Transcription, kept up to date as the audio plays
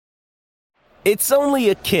It's only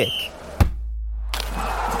a kick.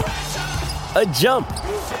 A jump.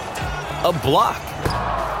 A block.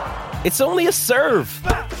 It's only a serve.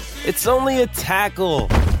 It's only a tackle.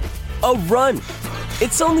 A run.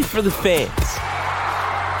 It's only for the fans.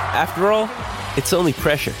 After all, it's only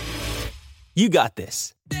pressure. You got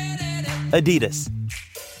this. Adidas.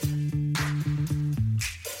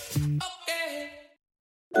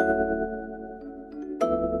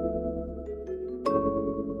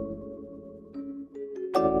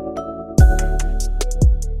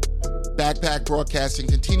 Backpack Broadcasting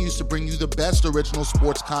continues to bring you the best original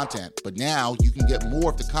sports content, but now you can get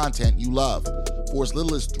more of the content you love. For as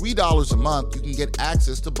little as $3 a month, you can get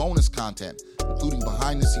access to bonus content, including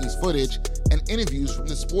behind-the-scenes footage and interviews from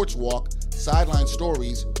the Sports Walk, Sideline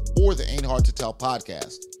Stories, or the Ain't Hard to Tell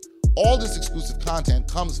podcast. All this exclusive content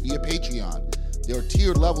comes via Patreon. There are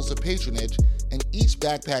tiered levels of patronage, and each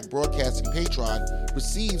Backpack Broadcasting patron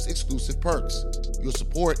receives exclusive perks. Your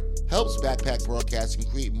support helps Backpack Broadcasting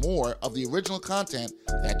create more of the original content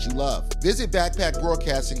that you love. Visit Backpack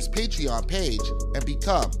Broadcasting's Patreon page and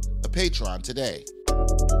become a patron today.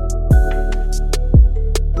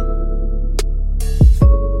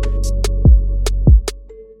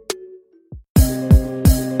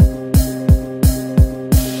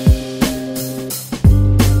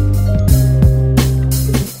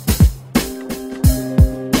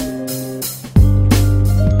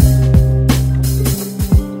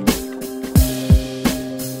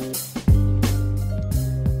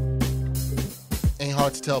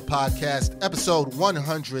 Hard to Tell podcast, episode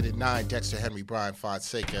 109. Dexter Henry, Brian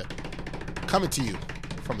Fonseca, coming to you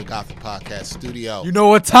from the Gotham Podcast studio. You know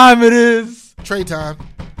what time it is? Trade time.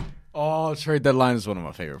 Oh, trade deadline is one of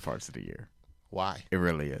my favorite parts of the year. Why? It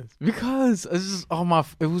really is. Because this is all my.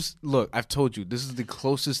 It was. Look, I've told you this is the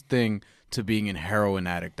closest thing to being a heroin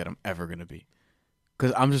addict that I'm ever gonna be.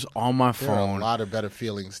 Because I'm just on my phone. There are a lot of better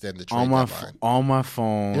feelings than the trade deadline. On my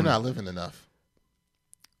phone. You're not living enough.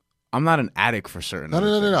 I'm not an addict for certain.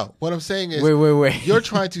 No. What I'm saying is, wait. You're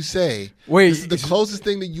trying to say this is the closest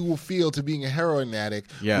thing that you will feel to being a heroin addict,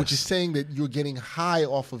 which is saying that you're getting high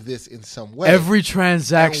off of this in some way. Every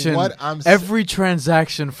transaction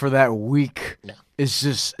for that week is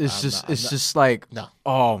just like,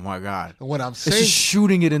 oh my God. What I'm saying, it's just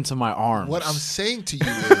shooting it into my arms. What I'm saying to you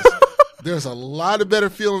is, there's a lot of better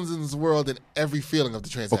feelings in this world than every feeling of the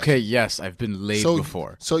transaction. Okay, yes, I've been laid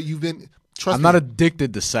before. So you've been. I'm not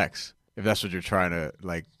addicted to sex, if that's what you're trying to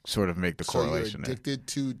like sort of make the correlation. So you're addicted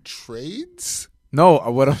to trades? No,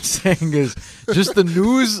 what I'm saying is just the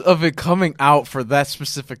news of it coming out for that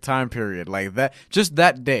specific time period, like that, just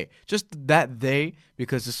that day,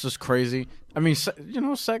 because it's just crazy. I mean,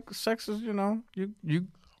 sex is,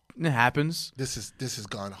 it happens. This has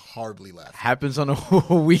gone horribly left. Happens on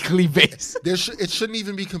a weekly basis. It shouldn't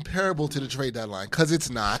even be comparable to the trade deadline because it's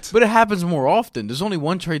not. But it happens more often. There's only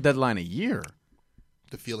one trade deadline a year.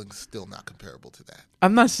 The feeling's still not comparable to that.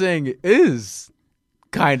 I'm not saying it is.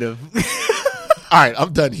 Kind of. All right,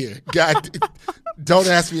 I'm done here. God, don't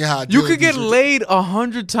ask me how. You could get laid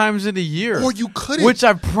 100 times in a year, or you couldn't, which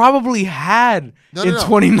I probably had in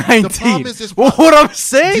 2019. The problem is this. What I'm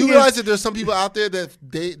saying, do you realize that there's some people out there that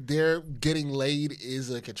they're getting laid is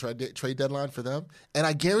like a trade deadline for them, and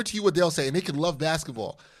I guarantee you what they'll say, and they could love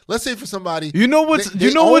basketball. Let's say for somebody, what's a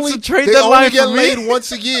trade deadline for me? They only get laid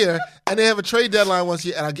once a year, and they have a trade deadline once a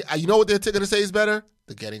year, and you know what they're going to say is better?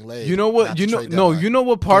 The getting laid. You know what? You know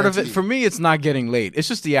what part of it for me? It's not getting laid. It's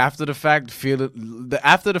just the after the fact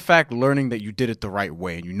learning that you did it the right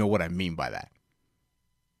way, and you know what I mean by that.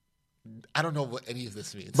 I don't know what any of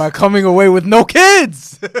this means. By coming away with no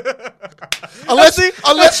kids. unless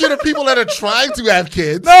you're the people that are trying to have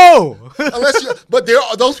kids. No. But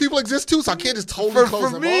those people exist too, so I can't just totally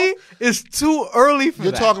close them off. For me, it's too early for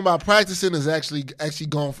You're talking about practicing is actually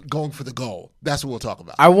going for the goal. That's what we're talking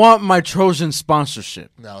about. I want my Trojan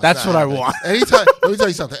sponsorship. No, that's what I want. Let me tell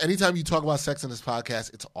you something. Anytime you talk about sex in this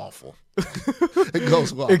podcast, it's awful. It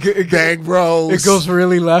goes well. Bang bros. It goes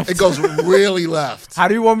really left. It goes really left. How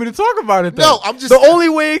do you want me to talk about it then? No, I'm just... The only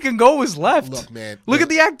way it can go is left. Look, man. Look at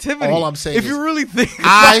the activity. All I'm saying if you really think...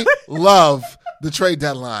 I love the trade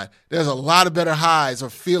deadline. There's a lot of better highs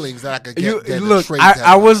or feelings that I could get than the trade deadline.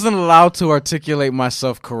 I wasn't allowed to articulate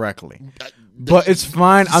myself correctly. But it's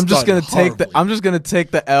fine. I'm just gonna take the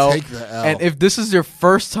L. Take the L. And if this is your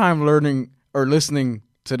first time learning or listening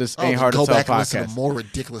to this Ain't Hard to Tell podcast, go back and listen to more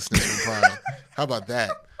ridiculousness from Brian. How about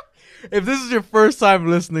that? If this is your first time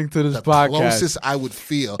listening to this podcast, the closest I would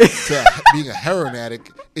feel to being a heroin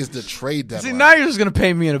addict is the trade deadline. See, now you're just gonna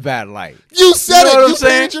paint me in a bad light. You said it. You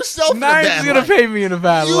painted yourself in a bad light. Now you're just gonna paint me in a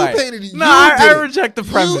bad light. You painted it. No, I reject the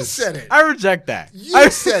premise. You said it. I reject that.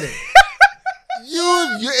 You said it.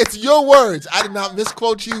 It's your words. I did not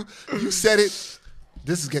misquote you. You said it.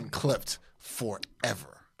 This is getting clipped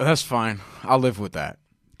forever. That's fine. I'll live with that.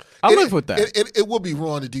 I'll live with that. It would be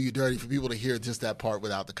wrong to do you dirty for people to hear just that part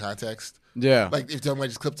without the context. Yeah. Like if somebody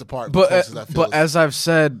just clips the part. But as I've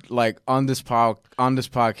said, like on this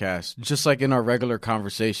podcast, just like in our regular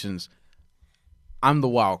conversations, I'm the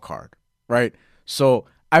wild card, right? So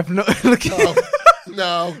I've No.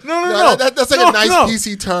 That's like a nice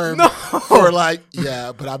PC term for like,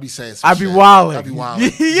 yeah, but I'll be saying some shit. I'll be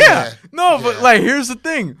wilding. Yeah. But like, here's the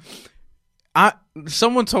thing.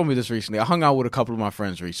 Someone told me this recently. I hung out with a couple of my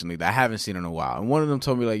friends recently that I haven't seen in a while. And one of them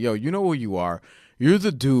told me, like, yo, you know who you are? You're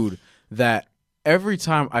the dude that every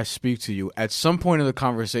time I speak to you, at some point in the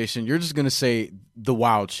conversation, you're just going to say the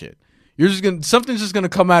wild shit. Something's just going to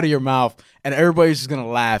come out of your mouth and everybody's just going to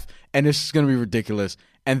laugh and it's just going to be ridiculous.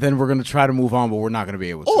 And then we're going to try to move on, but we're not going to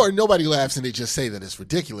be able to. Or nobody laughs and they just say that it's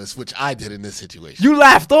ridiculous, which I did in this situation. You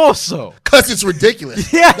laughed also. Because it's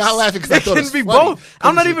ridiculous. Yes. Not laughing because I thought it was funny. It funny. can be both.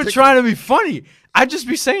 I'm not even trying to be funny. I just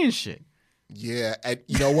be saying shit. Yeah. And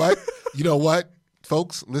you know what?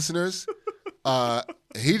 Folks, listeners?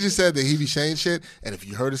 He just said that he be saying shit. And if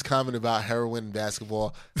you heard his comment about heroin and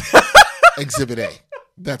basketball, Exhibit A.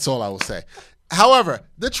 That's all I will say. However,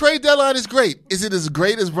 the trade deadline is great. Is it as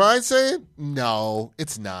great as Brian's saying? No,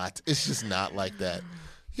 it's not. It's just not like that.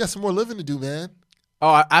 You got some more living to do, man.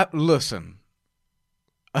 Oh, I listen.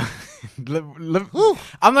 I'm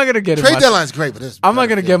not gonna get trade deadline's great, but I'm not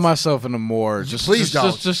gonna get myself into more. Please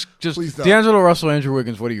don't. Please don't. D'Angelo Russell, Andrew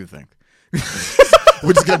Wiggins. What do you think?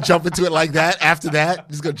 We're just gonna jump into it like that. After that,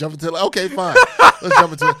 just gonna jump into it. Okay, fine. Let's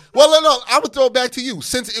jump into it. Well, no. I'm gonna throw it back to you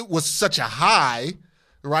since it was such a high.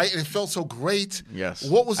 Right, and it felt so great. Yes,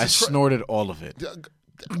 what was I snorted all of it.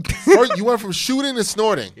 First, you went from shooting to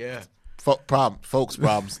snorting. Yeah,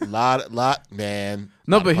 problems. lot, man.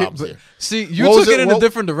 No, but see, you took it in a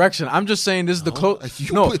different direction. I'm just saying this is the close.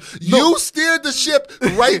 You steered the ship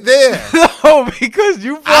right there. No, because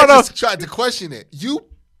you brought up. I just tried to question it. You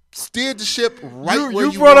steered the ship right where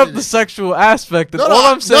you brought up the sexual aspect. And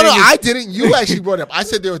I'm saying I didn't. You actually brought it up. I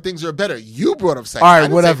said there were things that are better. You brought up sex. All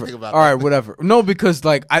right, whatever. No, because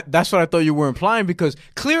like that's what I thought you were implying. Because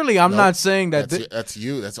clearly, I'm not saying that. That's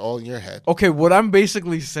you. That's all in your head. Okay, what I'm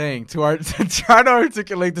basically saying to try to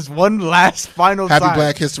articulate this one last final time. Happy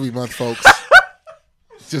Black History Month, folks.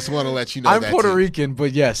 Just want to let you know. I'm Puerto Rican,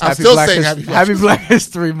 but yes, I'm still saying Happy Black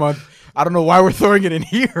History Month. I don't know why we're throwing it in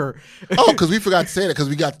here. Oh, because we forgot to say that because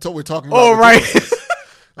we're talking about. Oh, right.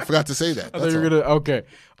 I forgot to say that. Okay.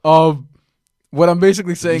 What I'm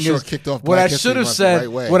basically saying is what I should have said.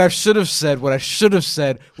 What I should have said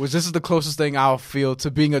was this is the closest thing I'll feel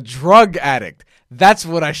to being a drug addict. That's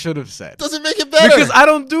what I should have said. Doesn't make it better. Because I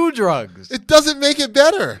don't do drugs. It doesn't make it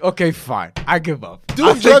better. Okay, fine. I give up.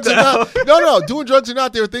 Doing drugs or not. No. Doing drugs or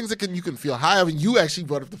not, there are things that you can feel high of. And you actually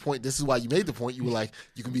brought up the point. This is why you made the point. You were like,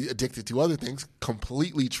 you can be addicted to other things.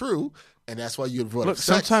 Completely true. And that's why you brought up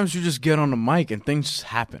sex. Sometimes you just get on the mic and things just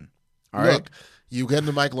happen. All right. Look, you get in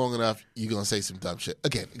the mic long enough, you're going to say some dumb shit.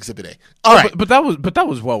 Again, Exhibit A. All right. But that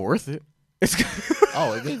was well worth it.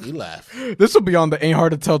 It made me laugh. This will be on the Ain't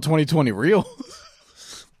Hard to Tell 2020 reel.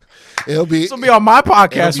 This will be on my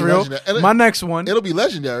podcast reel. My next one. It'll be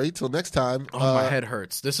legendary till next time. Oh, my head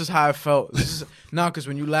hurts. This is how I felt. Because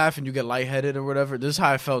when you laugh and you get lightheaded or whatever, this is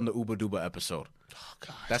how I felt in the Uba Duba episode. Oh,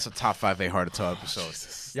 God. That's a top 5 Ain't Hard to Tell episode.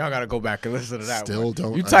 Jesus. Y'all got to go back and listen to that still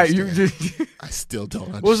one. I still don't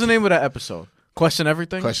understand. What was the name of that episode? Question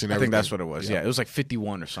Everything? Question Everything. I think that's what it was. Yeah, it was like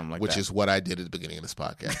 51 or something like Which that. Which is what I did at the beginning of this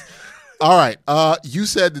podcast. All right. You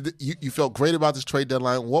said that you felt great about this trade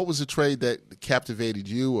deadline. What was the trade that captivated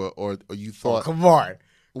you or you thought? Oh, come on.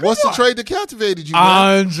 What's the trade that captivated you,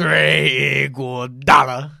 man? Andre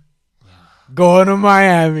Iguodala going to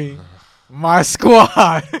Miami. My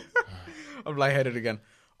squad. I'm lightheaded again.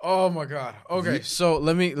 Oh, my God. Okay, so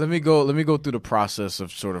let me go through the process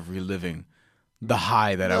of sort of reliving the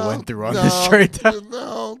high that I went through on this trade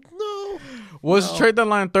deadline. Was the trade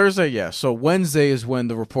deadline Thursday? Yeah. So Wednesday is when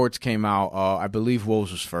the reports came out. I believe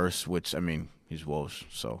Woj was first, which, I mean, he's Woj,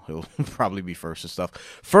 so he'll probably be first and stuff.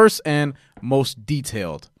 First and most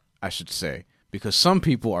detailed, I should say, because some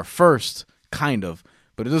people are first, kind of,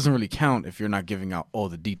 but it doesn't really count if you're not giving out all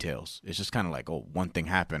the details. It's just kind of like, oh, one thing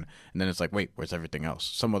happened, and then it's like, wait, where's everything else?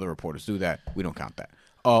 Some other reporters do that. We don't count that.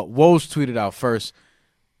 Woj tweeted out first,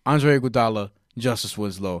 Andre Iguodala, Justice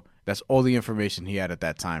Winslow. That's all the information he had at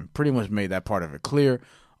that time. Pretty much made that part of it clear.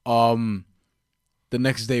 The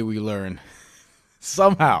next day we learn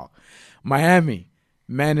somehow Miami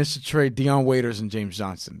managed to trade Dion Waiters and James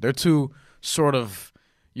Johnson. They're two sort of,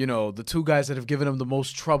 the two guys that have given him the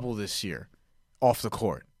most trouble this year off the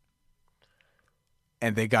court.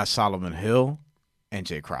 and they got Solomon Hill and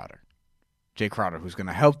Jay Crowder. Jay Crowder, who's going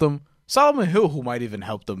to help them. Solomon Hill, who might even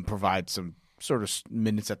help them provide some sort of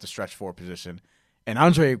minutes at the stretch forward position. And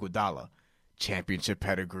Andre Iguodala, championship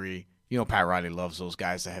pedigree. You know, Pat Riley loves those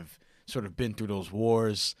guys that have sort of been through those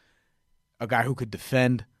wars. A guy who could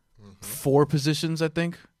defend 4 positions, I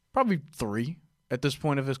think. Probably 3 at this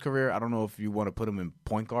point of his career. I don't know if you want to put him in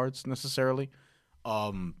point guards necessarily.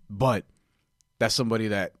 But that's somebody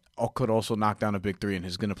that could also knock down a big 3 and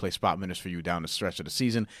is going to play spot minutes for you down the stretch of the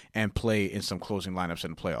season and play in some closing lineups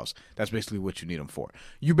in the playoffs. That's basically what you need him for.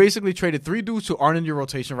 You basically traded 3 dudes who aren't in your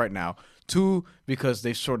rotation right now, 2 because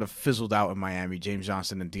they sort of fizzled out in Miami, James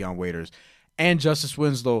Johnson and Dion Waiters, and Justice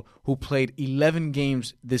Winslow, who played 11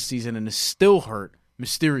 games this season and is still hurt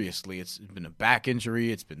mysteriously. It's been a back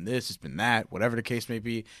injury. It's been this. It's been that. Whatever the case may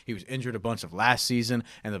be. He was injured a bunch of last season,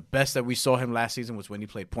 and the best that we saw him last season was when he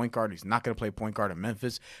played point guard. He's not going to play point guard in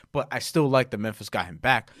Memphis, but I still like that Memphis got him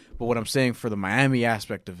back. But what I'm saying for the Miami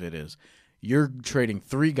aspect of it is you're trading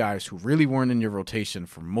 3 guys who really weren't in your rotation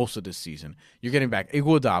for most of this season. You're getting back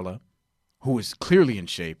Iguodala, who is clearly in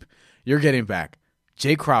shape. You're getting back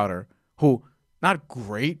Jay Crowder, who not a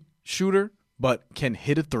great shooter, but can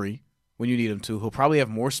hit a 3 when you need him to. He'll probably have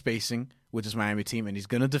more spacing with this Miami team, and he's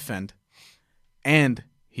going to defend. And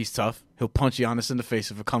he's tough. He'll punch Giannis in the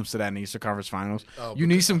face if it comes to that in the Eastern Conference Finals. You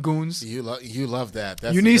need some goons. You love that.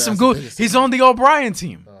 You need some goons. He's on the All-Brien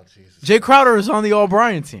team. Oh, Jesus. Jay Crowder is on the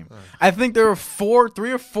All-Brien team. I think there are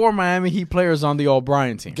 3 or 4 Miami Heat players on the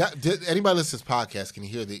All-Brien team. Did anybody listen to this podcast can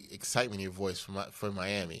hear the excitement in your voice from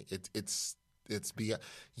Miami? It's beyond.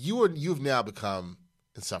 You've now become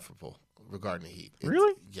insufferable regarding the Heat.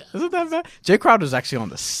 Really? Yeah. Is it that bad? Jay Crowder is actually on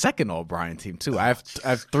the second All-Brien team, too. I have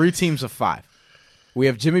 3 teams of 5. We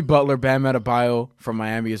have Jimmy Butler, Bam Adebayo from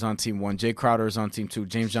Miami is on team 1. Jay Crowder is on team 2.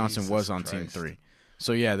 James Johnson was on team 3.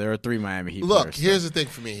 So, yeah, there are 3 Miami Heat players. Look, here's the thing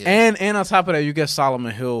for me here. And on top of that, you get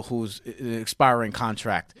Solomon Hill, who's an expiring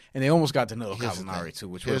contract. And they almost got Danilo Gallinari, too,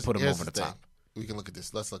 which would have put him over the top. We can look at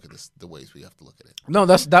this. Let's look at this the ways we have to look at it. No,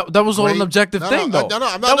 that was all an objective thing, though. No,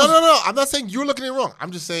 I'm not saying you're looking at it wrong.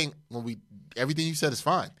 I'm just saying everything you said is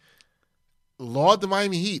fine. Laud the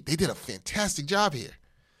Miami Heat. They did a fantastic job here.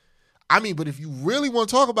 I mean, but if you really want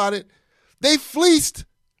to talk about it, they fleeced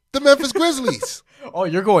the Memphis Grizzlies. Oh,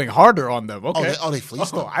 you're going harder on them. Okay. They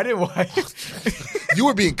fleeced them. I didn't want. You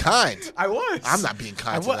were being kind. I was. I'm not being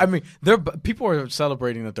kind. I mean, people are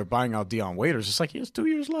celebrating that they're buying out Dion Waiters. It's like he has 2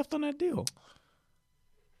 years left on that deal.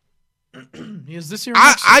 He has this year.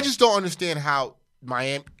 I just don't understand how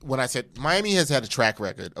Miami. When I said Miami has had a track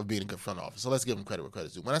record of being a good front office, so let's give them credit where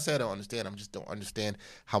credit's due. When I say I don't understand, I just don't understand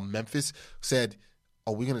how Memphis said,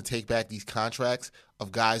 "Are we going to take back these contracts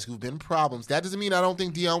of guys who've been problems?" That doesn't mean I don't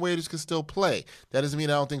think Dion Waiters can still play. That doesn't mean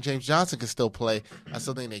I don't think James Johnson can still play. I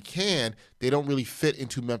still think they can. They don't really fit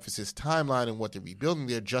into Memphis's timeline and what they're rebuilding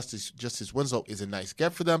there. Justice Winslow is a nice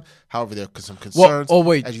get for them. However, there are some concerns. Oh,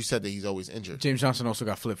 wait. As you said, that he's always injured. James Johnson also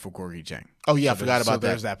got flipped for Gorgie Jang. Oh, yeah, I forgot about that.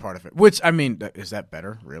 There's that part of it. Which, I mean, is that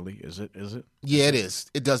better, really? Is it? Yeah, it is.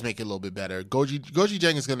 It does make it a little bit better. Gorgie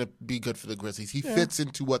Jang is going to be good for the Grizzlies. He fits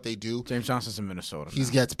into what they do. James Johnson's in Minnesota. He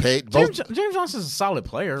gets paid. James Johnson's a solid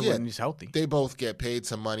player when he's healthy. They both get paid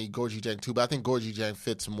some money. Gorgie Jang too, but I think Gorgie Jang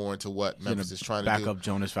fits more into what Memphis is trying to do. Back up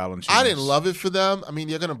Jonas Valanciunas. I didn't love it for them. I mean,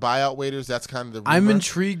 you're going to buy out Waiters. That's kind of the rumor. I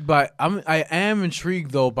am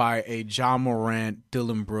intrigued though by a John Morant,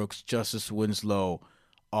 Dylan Brooks, Justice Winslow,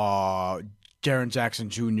 Jaren Jackson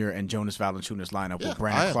Jr. and Jonas Valanciunas lineup with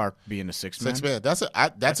Brandon Clark being the sixth man. That's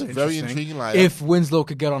a very intriguing lineup. If Winslow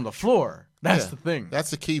could get on the floor, that's the thing.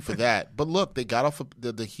 That's the key for that. But look, they got off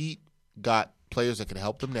the Heat got players that can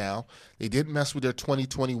help them now. They didn't mess with their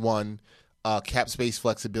 2021 cap space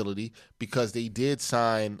flexibility because they did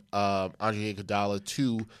sign Andre Iguodala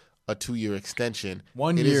to a 2-year extension.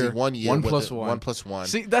 1 year, 1 year, 1+1. 1+1.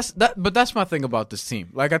 See, but that's my thing about this team.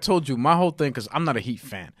 Like I told you, my whole thing, because I'm not a Heat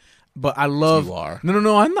fan, but I love. You are.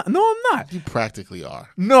 No, I'm not. No, I'm not. You practically are.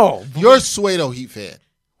 No, you're a Suedo Heat fan.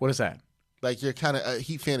 What is that? Like you're kind of a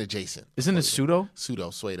Heat fan adjacent. Isn't it pseudo?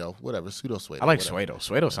 Suedo, whatever. Suedo. I like Suedo.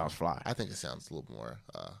 Suedo sounds fly. I think it sounds a little more,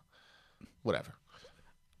 whatever.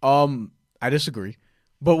 I disagree,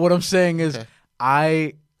 but what I'm saying is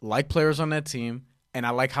I like players on that team, and I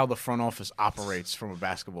like how the front office operates from a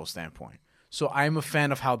basketball standpoint. So I'm a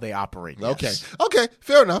fan of how they operate. Yes. Okay,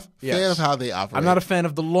 fair enough. Yes. Fan of how they operate. I'm not a fan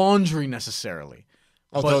of the laundry necessarily.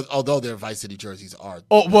 Although their Vice City jerseys are.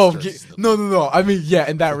 Oh well, no. I mean, yeah,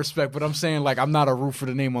 in that respect. But I'm saying, like, I'm not a root for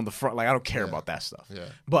the name on the front. Like, I don't care about that stuff. Yeah.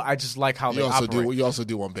 But I just like how they operate. You also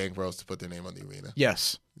do want Bank Bros to put their name on the arena.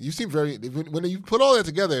 Yes. You seem very. When you put all that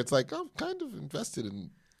together, it's like I'm kind of invested in.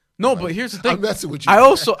 No, but here's the thing. I'm messing with you. I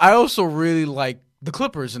also really like the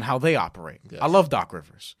Clippers and how they operate. Yes. I love Doc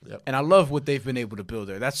Rivers. Yep. And I love what they've been able to build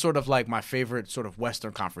there. That's sort of like my favorite sort of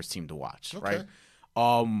Western Conference team to watch, right?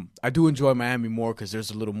 I do enjoy Miami more because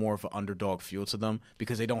there's a little more of an underdog feel to them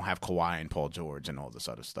because they don't have Kawhi and Paul George and all this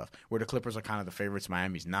other stuff. Where the Clippers are kind of the favorites,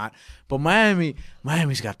 Miami's not. But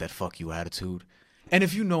Miami's got that fuck you attitude. And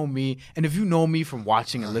if you know me, from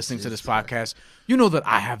watching and listening to this podcast, you know that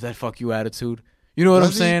I have that fuck you attitude. You know what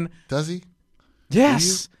I'm saying? Does he?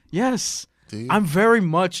 Yes. Yes. I'm very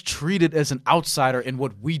much treated as an outsider in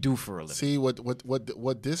what we do for a living. See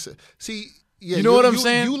what this? See. Yeah, you know what I'm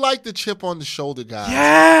saying? You like the chip on the shoulder guy.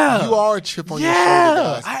 Yeah. You are a chip on your shoulder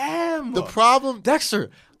guy. I am. The problem...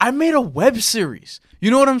 Dexter, I made a web series.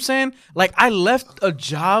 You know what I'm saying? Like, I left a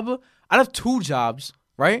job. I left 2 jobs,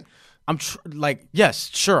 right? I'm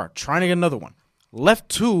yes, sure, trying to get another one. Left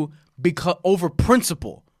 2 because over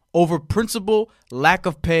principle, lack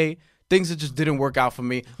of pay, things that just didn't work out for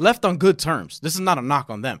me. Left on good terms. This is not a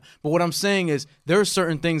knock on them. But what I'm saying is there are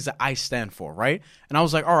certain things that I stand for, right? And I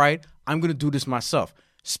was like, all right, I'm going to do this myself.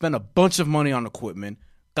 Spent a bunch of money on equipment,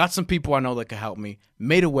 got some people I know that could help me,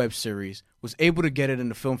 made a web series, was able to get it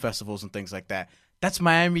into film festivals and things like that. That's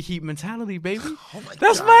Miami Heat mentality, baby.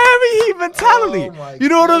 That's God. Miami Heat mentality. You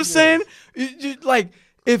know what I'm saying?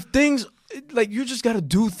 If things, you just got to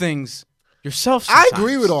do things yourself sometimes. I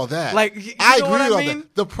agree with all that. I agree with all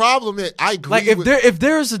that. The problem is, I agree if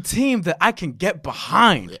there's a team that I can get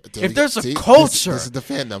behind, if there's a culture, this is the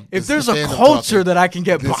fandom. If there's a culture that I can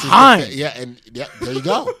get behind. There you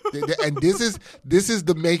go. And this is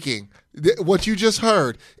the making. What you just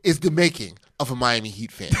heard is the making of a Miami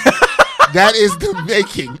Heat fan. That is the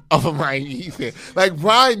making of a Miami Heat fan. Like,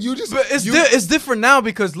 Brian, you just... But it's different now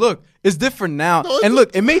because, look, it's different now. No, and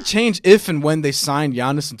look, it may change if and when they sign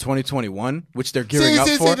Giannis in 2021, which they're gearing up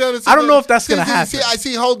for. I don't know if that's going to happen.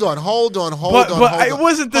 Hold on. But it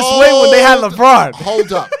wasn't this way when they had LeBron.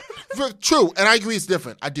 Hold up. True, and I agree it's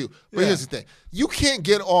different. I do. But here's the thing. You can't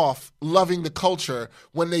get off loving the culture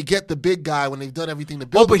when they get the big guy, when they've done everything to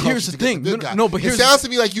build the culture. But here's the thing. It sounds to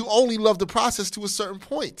me like you only love the process to a certain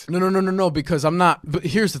point. No, because I'm not. But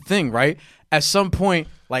here's the thing, right? At some point,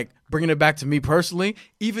 like bringing it back to me personally,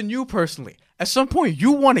 even you personally, at some point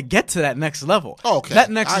you want to get to that next level. Okay.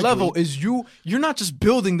 That next level is you're not just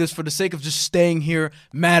building this for the sake of just staying here,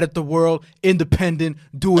 mad at the world, independent,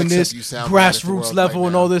 doing this, grassroots level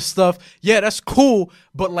and all this stuff. Yeah, that's cool.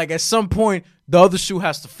 But like at some point, the other shoe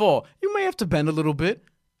has to fall. You may have to bend a little bit.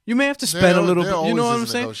 You may have to spend a little bit. You know what I'm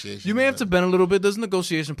saying? You may have to bend a little bit. There's a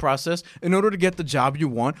negotiation process in order to get the job you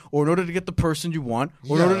want, or in order to get the person you want,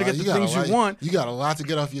 or in order to get the things you want. You got a lot to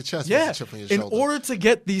get off your chest. Yeah. With a chip on your shoulder. In order to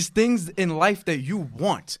get these things in life that you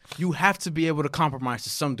want, you have to be able to compromise to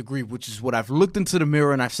some degree, which is what I've looked into the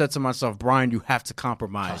mirror and I've said to myself, Brian, you have to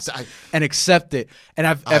compromise and accept it. And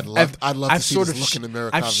I'd love to see this look in the mirror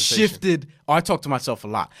conversation. Shifted. I talk to myself a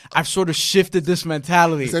lot. I've sort of shifted this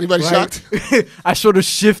mentality. Is anybody shocked? I sort of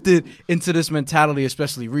shifted into this mentality,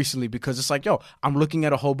 especially recently, because it's like, I'm looking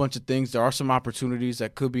at a whole bunch of things. There are some opportunities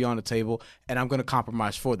that could be on the table, and I'm going to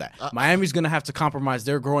compromise for that. Miami's going to have to compromise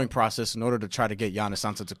their growing process in order to try to get Giannis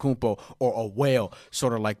Antetokounmpo or a whale,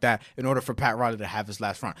 sort of like that, in order for Pat Riley to have his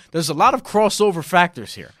last run. There's a lot of crossover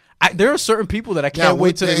factors here. There are certain people that I can't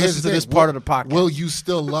wait to listen to this part of the podcast. Will you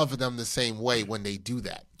still love them the same way when they do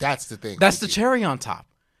that? That's the thing. That's the cherry on top.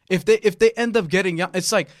 If they end up getting young,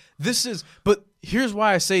 it's like this is. But here's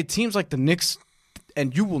why I say teams like the Knicks,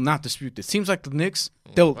 and you will not dispute this. Teams like the Knicks,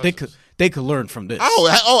 they could learn from this.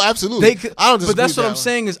 Oh, absolutely. I don't dispute but that's what I'm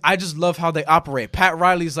saying is I just love how they operate. Pat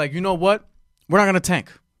Riley's like, you know what? We're not gonna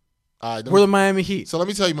tank. We're the Miami Heat. So let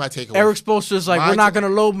me tell you my takeaway. Eric Spoelstra's like, we're not going to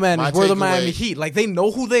load manage. We're the Miami Heat. Like, they know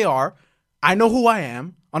who they are. I know who I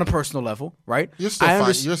am on a personal level, right? You're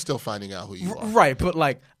still finding out who you are. Right, but,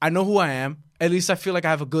 like, I know who I am. At least I feel like I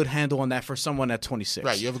have a good handle on that for someone at 26.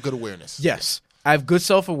 Right, you have a good awareness. Yes. I have good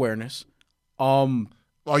self-awareness.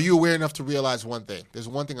 Are you aware enough to realize one thing? There's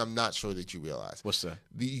one thing I'm not sure that you realize. What's that?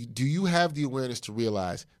 Do you have the awareness to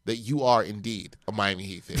realize that you are indeed a Miami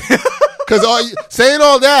Heat fan? Because saying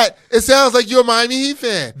all that, it sounds like you're a Miami Heat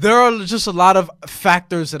fan. There are just a lot of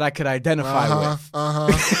factors that I could identify with. All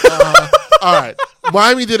right.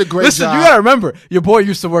 Miami did a great job. Listen, you got to remember, your boy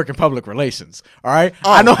used to work in public relations. All right?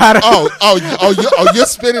 I know how to. You're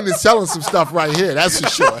spinning and selling some stuff right here. That's for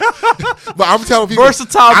sure. But I'm telling people.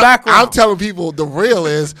 Versatile background. I'm telling people the real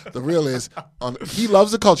is, he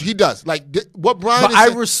loves the culture. He does. Like, what Brian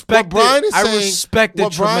is saying.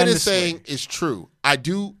 What Brian is saying is true. I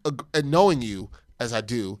do, and knowing you as I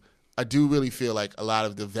do, I do really feel like a lot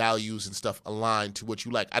of the values and stuff align to what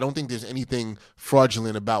you like. I don't think there's anything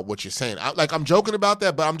fraudulent about what you're saying. I'm joking about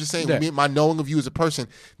that, but I'm just saying my knowing of you as a person,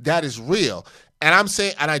 that is real. And I'm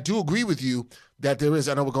saying, and I do agree with you that there is,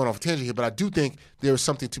 I know we're going off a tangent here, but I do think there is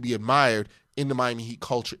something to be admired in the Miami Heat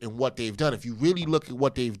culture and what they've done. If you really look at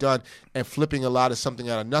what they've done and flipping a lot of something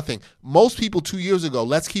out of nothing, most people 2 years ago,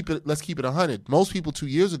 let's keep it 100. Most people 2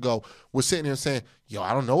 years ago were sitting there saying, "Yo,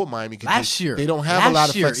 I don't know what Miami can do." Last year, they don't have a lot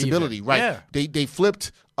of flexibility, even. right? Yeah. They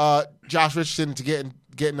flipped Josh Richardson to getting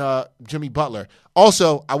Jimmy Butler.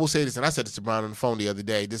 Also, I will say this, and I said this to Brian on the phone the other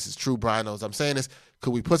day. This is true. Brian knows I'm saying this.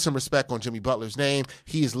 Could we put some respect on Jimmy Butler's name?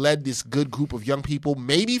 He has led this good group of young people.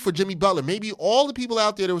 Maybe for Jimmy Butler, maybe all the people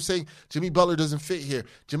out there that were saying Jimmy Butler doesn't fit here,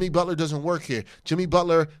 Jimmy Butler doesn't work here, Jimmy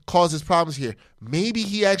Butler causes problems here. Maybe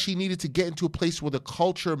he actually needed to get into a place where the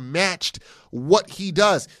culture matched what he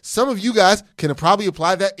does. Some of you guys can probably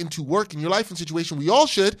apply that into work in your life and situation. We all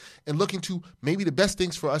should. And look into maybe the best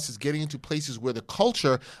things for us is getting into places where the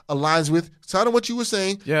culture aligns with kind of what you were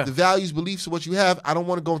saying, the values, beliefs of what you have. I don't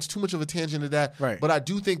want to go into too much of a tangent of that. Right. But I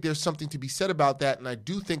do think there's something to be said about that, and I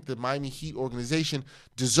do think the Miami Heat organization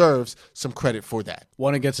deserves some credit for that.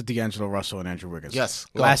 Want to get to D'Angelo Russell and Andrew Wiggins. Yes.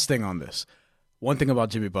 Last thing on this. One thing about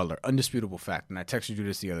Jimmy Butler, undisputable fact, and I texted you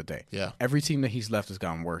this the other day. Yeah. Every team that he's left has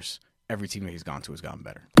gotten worse. Every team that he's gone to has gotten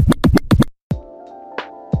better.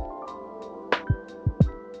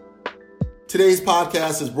 Today's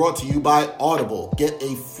podcast is brought to you by Audible. Get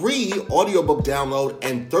a free audiobook download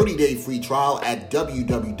and 30-day free trial at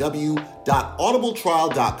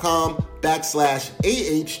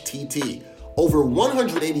www.audibletrial.com/AHTT. Over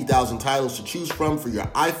 180,000 titles to choose from for your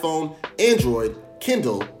iPhone, Android,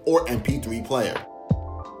 Kindle, or MP3 player.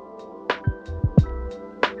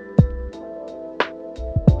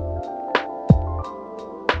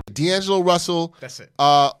 D'Angelo Russell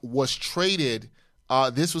was traded.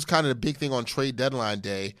 This was kind of the big thing on trade deadline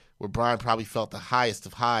day where Brian probably felt the highest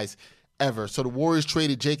of highs ever. So the Warriors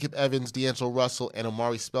traded Jacob Evans, D'Angelo Russell, and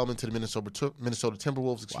Omari Spellman to the Minnesota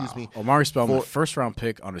Timberwolves. Excuse me. Omari Spellman, first-round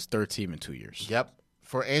pick on his third team in 2 years. Yep.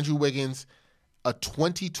 For Andrew Wiggins, a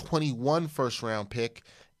 2021 first-round pick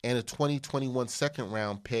and a 2021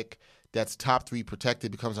 second-round pick that's top 3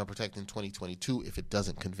 protected, becomes unprotected in 2022 if it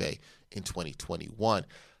doesn't convey in 2021.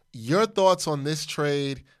 Your thoughts on this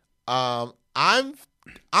trade? I'm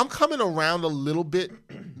coming around a little bit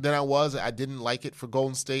than I was. I didn't like it for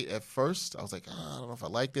Golden State at first. I was like, I don't know if I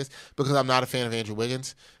like this because I'm not a fan of Andrew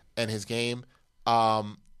Wiggins and his game.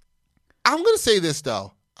 I'm going to say this,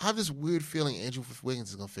 though. I have this weird feeling Andrew Wiggins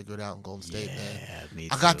is going to figure it out in Golden State, man. Me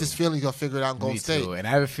too. I got this feeling he's going to figure it out in Golden State. And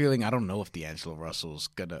I have a feeling, I don't know if D'Angelo Russell's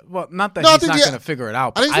going to – well, not that he's not going to figure it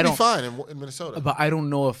out. I think he's going to be fine in Minnesota. But I don't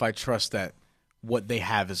know if I trust that what they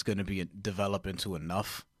have is going to be develop into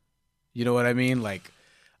enough. You know what I mean? Like,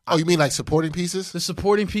 you mean like supporting pieces? The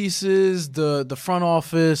supporting pieces, the front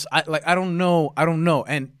office. I don't know.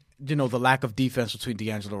 And you know, the lack of defense between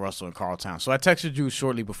D'Angelo Russell and Karl Towns. So I texted you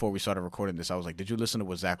shortly before we started recording this. I was like, did you listen to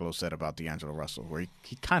what Zach Lowe said about D'Angelo Russell, where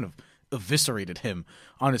he kind of eviscerated him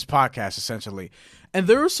on his podcast, essentially. And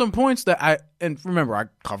there were some points that and remember, I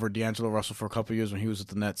covered D'Angelo Russell for a couple of years when he was at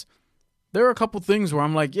the Nets. There are a couple things where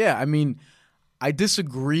I'm like, yeah, I mean, I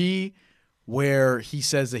disagree where he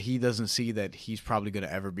says that he doesn't see that he's probably going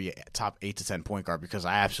to ever be a top 8 to 10 point guard, because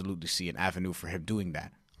I absolutely see an avenue for him doing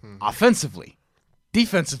that. Offensively.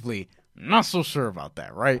 Defensively, not so sure about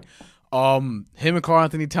that, right? Him and Karl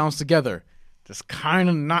Anthony Towns together, just kind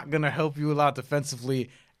of not going to help you a lot defensively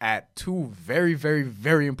at two very, very,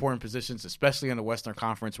 very important positions, especially in the Western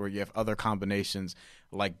Conference where you have other combinations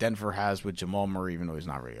like Denver has with Jamal Murray, even though he's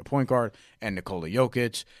not really a point guard, and Nikola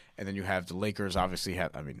Jokic. And then you have the Lakers obviously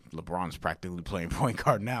LeBron's practically playing point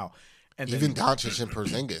guard now. And even Doncic and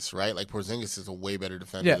Porzingis, right? Like Porzingis is a way better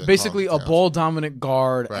defender. Yeah, than basically Karl a ball-dominant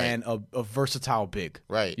guard right. and a versatile big.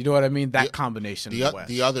 Right. You know what I mean? That combination.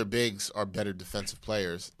 The other bigs are better defensive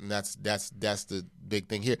players, and that's the big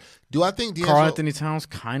thing here. Do I think Karl Anthony Towns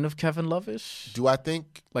kind of Kevin Love-ish? Do I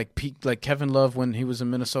think like Kevin Love when he was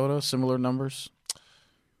in Minnesota? Similar numbers.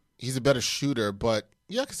 He's a better shooter, but.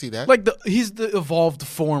 Yeah, I can see that. Like he's the evolved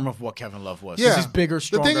form of what Kevin Love was. Yeah, he's bigger,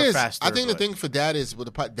 stronger, faster. I think the thing for that is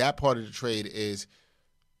with that part of the trade is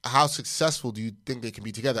how successful do you think they can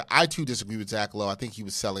be together? I too disagree with Zach Lowe. I think he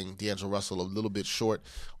was selling D'Angelo Russell a little bit short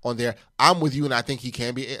on there. I'm with you, and I think he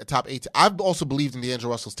can be a top 8. I've also believed in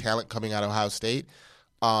D'Angelo Russell's talent coming out of Ohio State.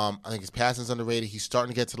 I think his passing's underrated. He's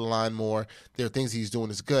starting to get to the line more. There are things he's doing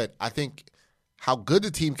is good. I think how good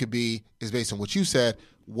the team could be is based on what you said,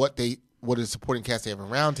 what is supporting cast they have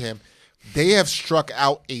around him. They have struck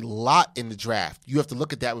out a lot in the draft. You have to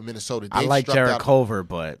look at that with Minnesota. I like Jarrett Culver,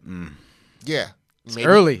 but yeah, It's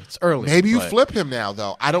early. It's early. Maybe you flip him now,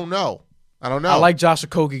 though. I don't know. I like Josh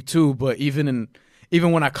Okogie too, but even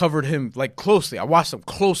when I covered him like closely, I watched him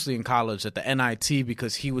closely in college at the NIT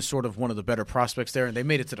because he was sort of one of the better prospects there, and they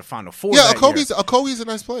made it to the Final Four. Yeah, Okogie's a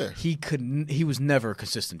nice player. He was never a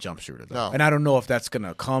consistent jump shooter though, no. And I don't know if that's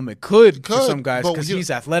gonna come. It could for some guys because he's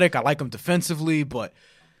athletic. I like him defensively, but.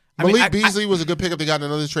 Malik Beasley was a good pickup. They got in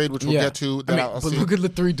another trade, which we'll get to. But look at the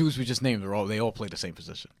three dudes we just named. They all play the same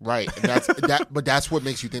position. Right. And but that's what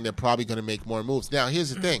makes you think they're probably going to make more moves. Now,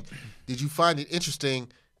 here's the thing. Did you find it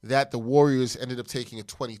interesting that the Warriors ended up taking a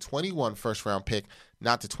 2021 first-round pick,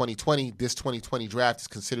 not the 2020? This 2020 draft is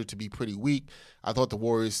considered to be pretty weak. I thought the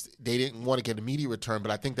Warriors, they didn't want to get immediate return,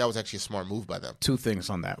 but I think that was actually a smart move by them. Two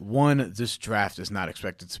things on that. One, this draft is not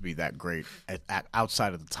expected to be that great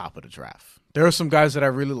outside of the top of the draft. There are some guys that I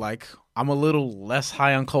really like. I'm a little less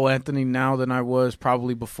high on Cole Anthony now than I was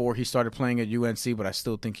probably before he started playing at UNC, but I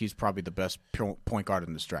still think he's probably the best point guard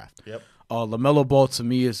in this draft. Yep. LaMelo Ball, to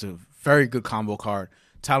me, is a very good combo card,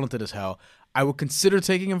 talented as hell. I would consider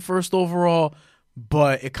taking him first overall,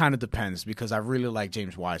 but it kind of depends because I really like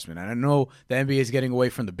James Wiseman. And I know the NBA is getting away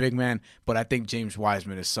from the big man, but I think James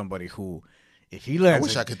Wiseman is somebody who, if he lands, I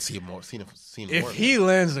wish I could see him more. If he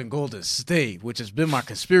lands in Golden State, which has been my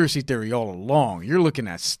conspiracy theory all along, you're looking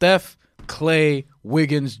at Steph, Clay,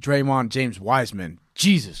 Wiggins, Draymond, James Wiseman.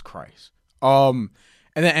 Jesus Christ. And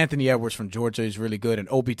then Anthony Edwards from Georgia is really good, and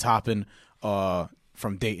Obi Toppin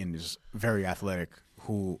from Dayton is very athletic,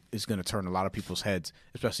 who is going to turn a lot of people's heads,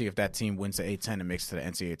 especially if that team wins the A-10 and makes it to the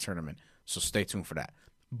NCAA tournament. So stay tuned for that.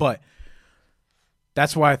 But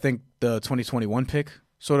that's why I think the 2021 pick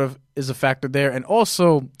sort of is a factor there. And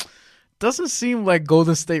also, doesn't seem like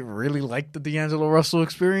Golden State really liked the D'Angelo Russell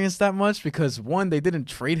experience that much because, one, they didn't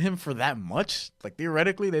trade him for that much. Like,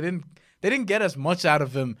 theoretically, they didn't get as much out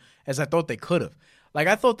of him as I thought they could have. Like,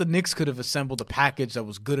 I thought the Knicks could have assembled a package that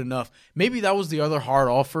was good enough. Maybe that was the other hard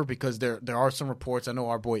offer because there are some reports. I know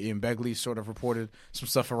our boy Ian Begley sort of reported some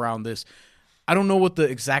stuff around this. I don't know what the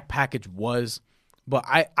exact package was, but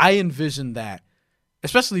I envisioned that,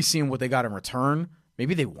 especially seeing what they got in return.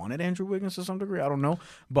 Maybe they wanted Andrew Wiggins to some degree. I don't know.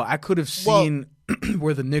 But I could have seen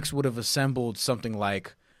where the Knicks would have assembled something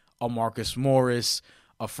like a Marcus Morris,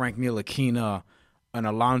 a Frank Ntilikina, an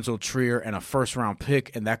Alonzo Trier, and a first-round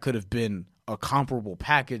pick, and that could have been a comparable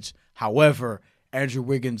package. However, Andrew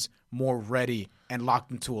Wiggins more ready and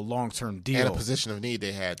locked into a long-term deal. And a position of need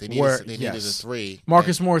they had. They needed a three.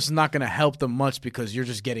 Marcus Morris is not going to help them much because you're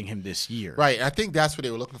just getting him this year. Right. I think that's what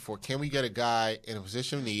they were looking for. Can we get a guy in a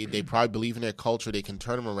position of need? They probably believe in their culture. They can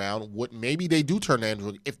turn him around. Maybe they do turn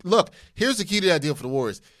Andrew. Look, here's the key to that deal for the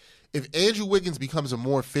Warriors. If Andrew Wiggins becomes a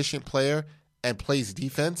more efficient player and plays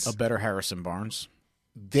defense, a better Harrison Barnes,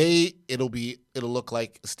 it'll look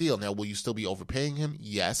like a steal. Now, will you still be overpaying him?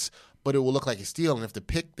 Yes, but it will look like a steal. And if the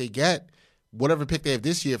pick they get, whatever pick they have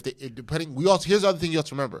this year, here's the other thing you have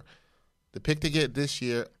to remember: the pick they get this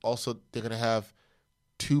year, also they're going to have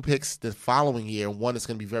two picks the following year. One is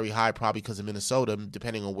going to be very high, probably because of Minnesota,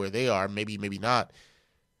 depending on where they are. Maybe not.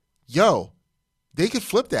 They could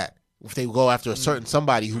flip that if they go after a certain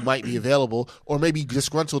somebody who might be available, or maybe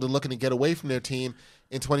disgruntled and looking to get away from their team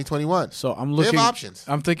in 2021. So they have options.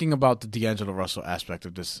 I'm thinking about the D'Angelo Russell aspect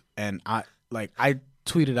of this, and I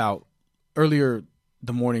tweeted out earlier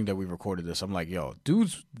the morning that we recorded this. I'm like, yo,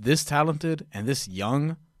 dude's this talented and this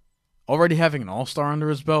young, already having an all-star under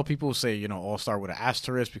his belt. People will say, all-star with an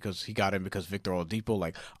asterisk because he got in because Victor Oladipo.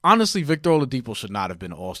 Like, honestly, Victor Oladipo should not have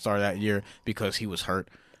been an all-star that year because he was hurt.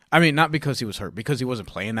 I mean, not because he was hurt, because he wasn't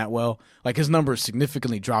playing that well. Like, his numbers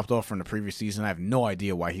significantly dropped off from the previous season. I have no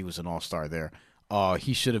idea why he was an all-star there.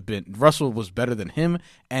 He should have been. Russell was better than him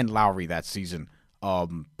and Lowry that season.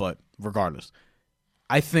 But regardless,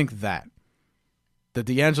 I think that the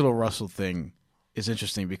D'Angelo Russell thing is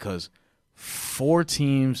interesting because 4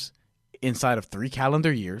 teams inside of 3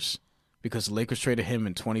 calendar years, because the Lakers traded him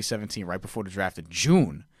in 2017 right before the draft in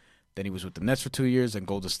June. Then he was with the Nets for 2 years and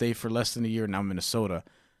Golden State for less than a year, now Minnesota.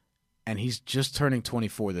 And he's just turning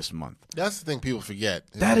 24 this month. That's the thing people forget.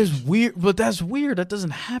 That is weird, but that's weird. That doesn't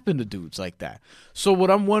happen to dudes like that. So what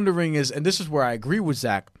I'm wondering is, and this is where I agree with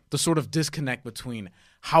Zach, the sort of disconnect between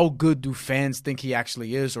how good do fans think he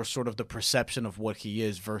actually is, or sort of the perception of what he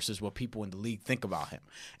is versus what people in the league think about him.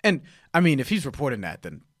 And, I mean, if he's reporting that,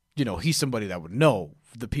 then, he's somebody that would know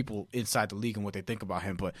the people inside the league and what they think about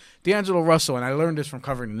him. But D'Angelo Russell, and I learned this from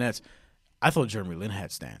covering the Nets, I thought Jeremy Lin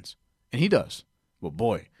had stands. And he does. But,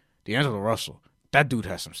 boy, D'Angelo Russell, that dude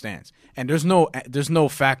has some stance. And there's no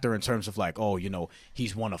factor in terms of like,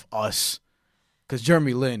 he's one of us. Because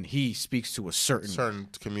Jeremy Lin, he speaks to a certain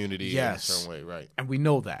community yes, in a certain way, right. And we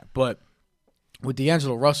know that. But with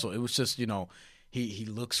D'Angelo Russell, it was just, He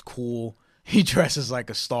looks cool. He dresses like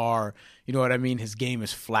a star. You know what I mean? His game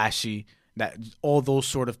is flashy. That all those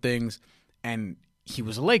sort of things. And he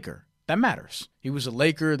was a Laker. That matters. He was a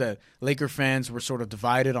Laker that Laker fans were sort of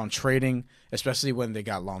divided on trading, especially when they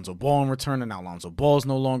got Lonzo Ball in return, and now Lonzo Ball's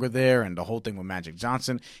no longer there, and the whole thing with Magic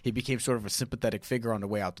Johnson. He became sort of a sympathetic figure on the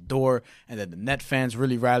way out the door, and then the Net fans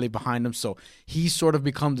really rallied behind him. So he's sort of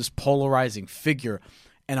become this polarizing figure,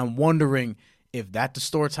 and I'm wondering if that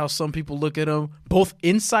distorts how some people look at him, both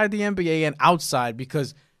inside the NBA and outside,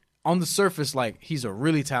 because on the surface, like, he's a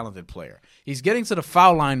really talented player. He's getting to the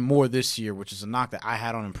foul line more this year, which is a knock that I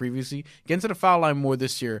had on him previously. Getting to the foul line more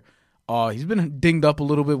this year. He's been dinged up a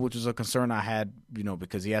little bit, which is a concern I had,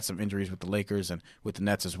 because he had some injuries with the Lakers and with the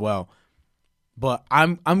Nets as well. But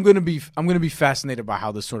I'm gonna be fascinated by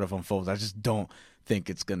how this sort of unfolds. I just don't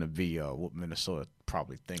think it's gonna be what Minnesota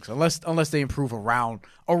probably thinks, unless they improve around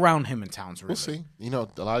him and Towns. Really. We'll see.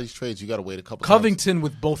 A lot of these trades, you got to wait a couple. Covington times.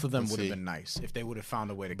 With both of them would have been nice if they would have found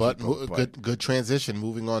a way to keep him. But good transition.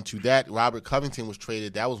 Moving on to that, Robert Covington was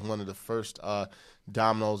traded. That was one of the first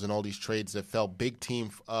dominoes in all these trades that fell. Big team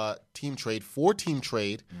trade, 4-team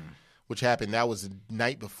trade, which happened. That was the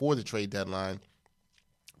night before the trade deadline.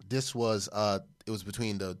 This was it was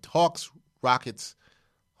between the Hawks, Rockets,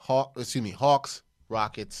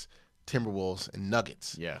 Timberwolves, and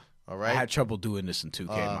Nuggets. Yeah. All right. I had trouble doing this in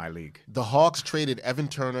 2K in my league. The Hawks traded Evan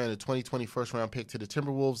Turner and a 2020 first-round pick to the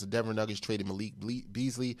Timberwolves. The Denver Nuggets traded Malik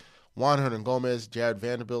Beasley, Juan Hernangomez, Jared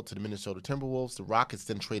Vanderbilt to the Minnesota Timberwolves. The Rockets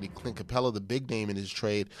then traded Clint Capella, the big name in his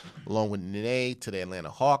trade, along with Nene to the Atlanta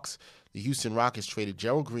Hawks. The Houston Rockets traded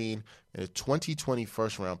Gerald Green and a 2020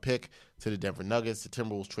 first-round pick to the Denver Nuggets. The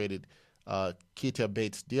Timberwolves traded Keita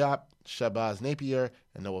Bates-Diop, Shabazz Napier,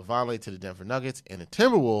 and Noah Vonleh to the Denver Nuggets. And the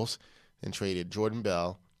Timberwolves then traded Jordan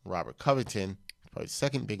Bell, Robert Covington, probably the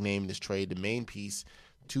second big name in this trade, the main piece,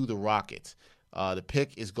 to the Rockets. The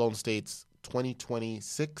pick is Golden State's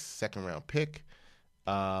 2026 second-round pick.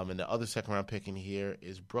 And the other second-round pick in here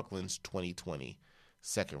is Brooklyn's 2020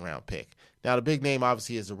 second-round pick. Now, the big name,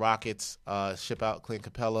 obviously, is the Rockets. Ship out Clint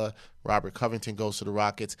Capella. Robert Covington goes to the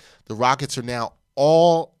Rockets. The Rockets are now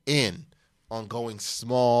all in on going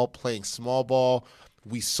small, playing small ball.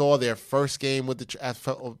 We saw their first game with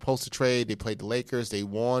the post-trade. They played the Lakers. They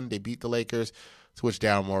won. They beat the Lakers, to which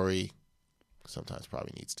Daryl Morey sometimes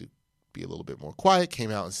probably needs to be a little bit more quiet, came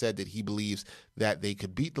out and said that he believes that they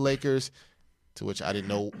could beat the Lakers, to which I didn't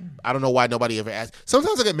know. I don't know why nobody ever asked.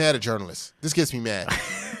 Sometimes I get mad at journalists. This gets me mad.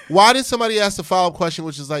 Why did somebody ask the follow-up question,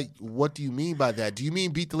 which is like, what do you mean by that? Do you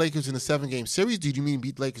mean beat the Lakers in a 7-game series? Do you mean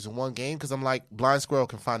beat the Lakers in one game? Because I'm like, blind squirrel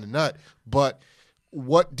can find a nut. But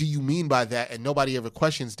what do you mean by that? And nobody ever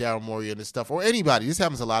questions Daryl Morey and this stuff, or anybody. This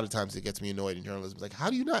happens a lot of times. It gets me annoyed in journalism. It's like, how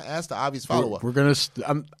do you not ask the obvious follow-up? We're gonna.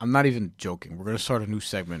 I'm not even joking. We're gonna start a new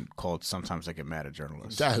segment called "Sometimes I Get Mad at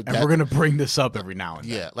Journalists," and we're gonna bring this up every now and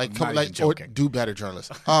then. Yeah, or do better,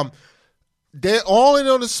 journalists. They're all in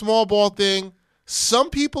on the small ball thing. Some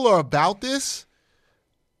people are about this.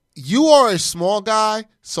 You are a small guy,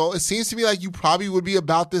 so it seems to me like you probably would be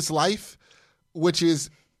about this life, which is,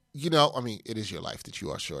 it is your life that you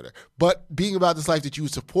are shorter. But being about this life that you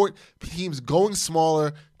support teams going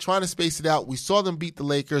smaller, trying to space it out. We saw them beat the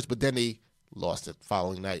Lakers, but then they lost it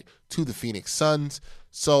following night to the Phoenix Suns.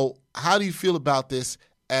 So how do you feel about this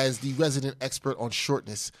as the resident expert on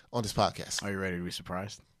shortness on this podcast? Are you ready to be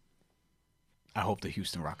surprised? I hope the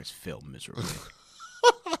Houston Rockets fail miserably.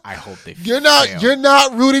 I hope they You're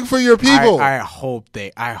not rooting for your people. I hope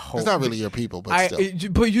it's not really your people, but still.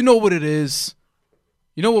 But you know what it is?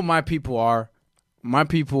 You know what my people are? My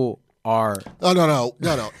people are...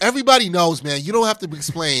 No. Everybody knows, man. You don't have to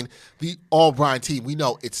explain the all-Brian team. We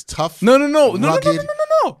know it's tough. No.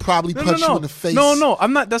 Probably punch you in the face. No.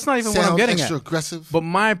 I'm not. That's not even what I'm getting extra at. Aggressive. But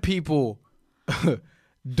my people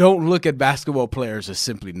don't look at basketball players as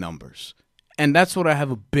simply numbers. And that's what I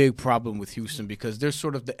have a big problem with Houston, because they're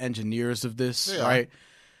sort of the engineers of this, right?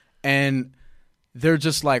 And they're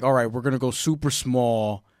just like, all right, we're going to go super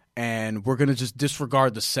small, and we're going to just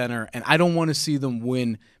disregard the center. And I don't want to see them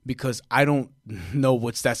win, because I don't know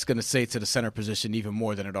what that's going to say to the center position even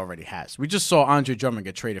more than it already has. We just saw Andre Drummond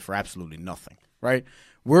get traded for absolutely nothing, right?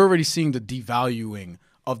 We're already seeing the devaluing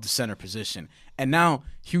of the center position. And now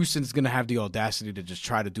Houston's going to have the audacity to just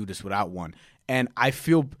try to do this without one. And I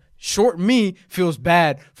feel... Short me feels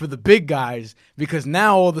bad for the big guys, because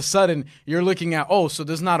now all of a sudden you're looking at, so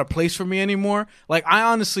there's not a place for me anymore. Like, I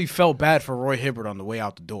honestly felt bad for Roy Hibbert on the way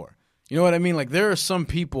out the door. You know what I mean? Like, there are some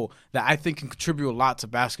people that I think can contribute a lot to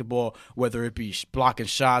basketball, whether it be blocking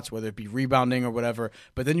shots, whether it be rebounding or whatever.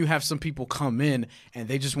 But then you have some people come in and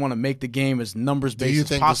they just want to make the game as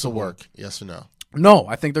numbers-based as possible. Do you think this will work? Yes or no? No,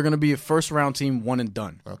 I think they're going to be a first-round team, one and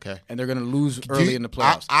done. Okay. And they're going to lose early in the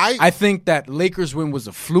playoffs. I think that Lakers win was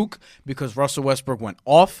a fluke because Russell Westbrook went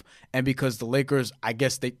off and because the Lakers, I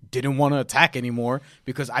guess they didn't want to attack anymore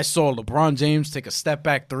because I saw LeBron James take a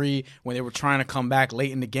step-back three when they were trying to come back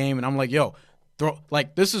late in the game, and I'm like, yo,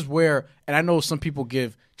 this is where, and I know some people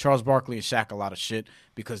give Charles Barkley and Shaq a lot of shit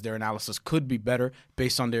because their analysis could be better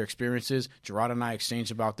based on their experiences. Gerard and I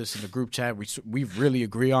exchanged about this in the group chat. We really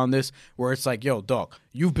agree on this, where it's like, yo, dog,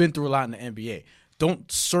 you've been through a lot in the NBA.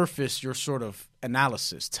 Don't surface your sort of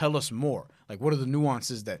analysis. Tell us more. Like, what are the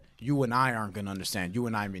nuances that you and I aren't going to understand? You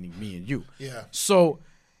and I meaning me and you. Yeah. So,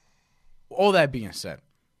 all that being said,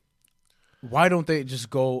 why don't they just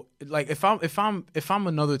go like if I'm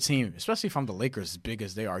another team, especially if I'm the Lakers as big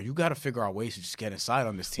as they are, you got to figure out ways to just get inside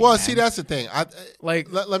on this team. Well, man. see, that's the thing. Like,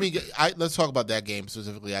 Let's talk about that game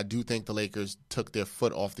specifically. I do think the Lakers took their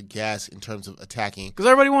foot off the gas in terms of attacking because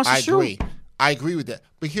everybody wants to shoot. I agree with that.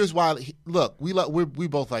 But here's why. Look, we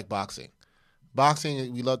both like boxing.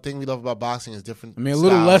 Boxing, we love about boxing is different. I mean, a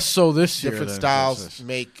little less so this year. Different styles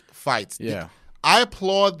make fights. Yeah, I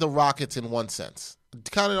applaud the Rockets in one sense.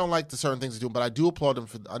 Kind of don't like the certain things they do, but I do applaud them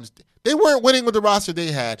for they weren't winning with the roster they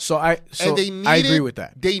had. I agree with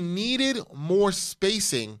that. They needed more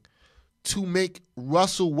spacing to make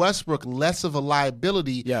Russell Westbrook less of a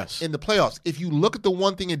liability in the playoffs. If you look at the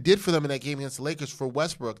one thing it did for them in that game against the Lakers for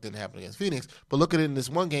Westbrook, didn't happen against Phoenix, but look at it in this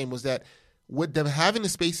one game, was that with them having the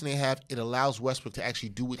spacing they have, it allows Westbrook to actually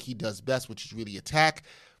do what he does best, which is really attack,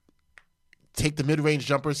 take the mid-range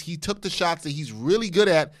jumpers. He took the shots that he's really good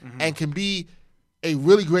at and can be a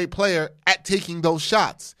really great player at taking those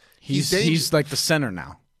shots. He's like the center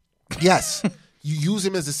now. Yes. You use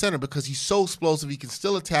him as a center because he's so explosive. He can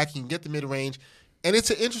still attack. He can get the mid-range. And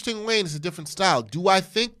it's an interesting way and it's a different style. Do I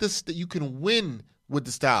think that you can win with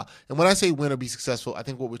the style? And when I say win or be successful, I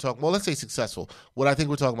think what we're talking – well, let's say successful. What I think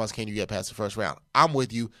we're talking about is can you get past the first round? I'm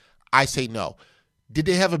with you. I say no. Did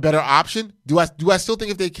they have a better option? Do I still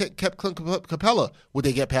think if they kept Clint Capella, would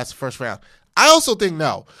they get past the first round? I also think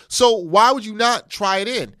no. So why would you not try it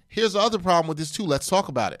in? Here's the other problem with this too. Let's talk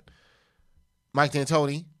about it. Mike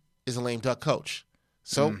D'Antoni is a lame duck coach.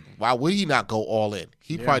 So why would he not go all in?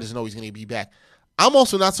 He probably doesn't know he's going to be back. I'm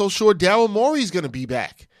also not so sure Daryl Morey is going to be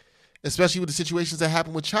back, especially with the situations that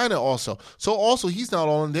happened with China also. So also he's not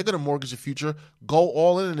all in. They're going to mortgage the future, go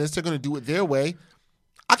all in this. They're going to do it their way.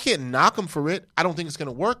 I can't knock them for it. I don't think it's going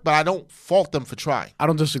to work, but I don't fault them for trying. I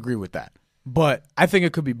don't disagree with that. But I think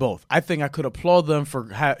it could be both. I think I could applaud them for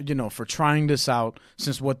for trying this out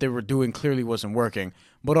since what they were doing clearly wasn't working.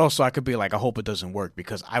 But also I could be like, I hope it doesn't work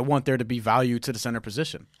because I want there to be value to the center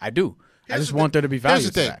position. I do. I just want there to be value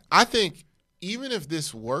to that. I think even if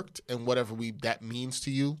this worked and whatever that means to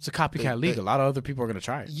you. It's a copycat league. A lot of other people are going to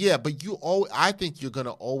try it. Yeah, but I think you're going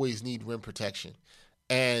to always need rim protection.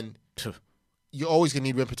 And you're always going to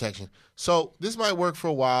need rim protection. So this might work for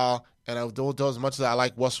a while. And although as much as I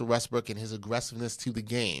like Russell Westbrook and his aggressiveness to the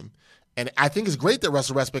game, and I think it's great that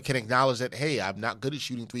Russell Westbrook can acknowledge that, hey, I'm not good at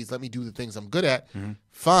shooting threes. Let me do the things I'm good at.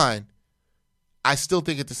 Fine. I still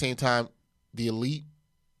think at the same time, the elite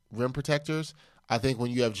rim protectors, I think when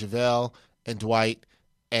you have JaVale and Dwight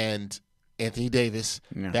and Anthony Davis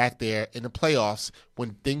back there in the playoffs,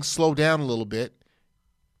 when things slow down a little bit,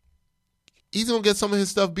 he's going to get some of his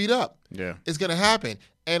stuff beat up. Yeah. It's going to happen.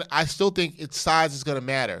 And I still think its size is going to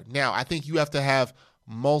matter. Now, I think you have to have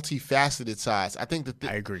multifaceted size. I think that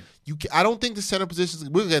I agree. I don't think the center positions.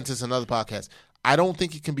 We'll get into this in another podcast. I don't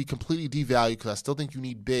think it can be completely devalued because I still think you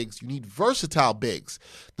need bigs. You need versatile bigs.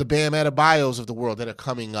 The Bam Adebayos of the world that are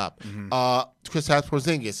coming up. Kristaps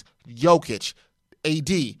Porzingis, Jokic,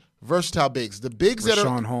 AD, versatile bigs. The bigs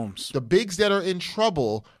Holmes. The bigs that are in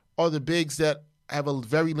trouble are the bigs that have a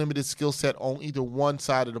very limited skill set on either one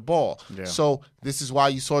side of the ball. Yeah. So this is why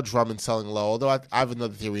you saw Drummond selling low, although I have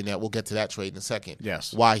another theory in that. We'll get to that trade in a second.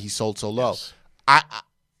 Yes. Why he sold so low. Yes.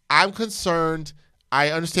 I'm concerned.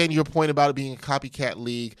 I understand your point about it being a copycat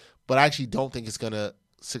league, but I actually don't think it's going to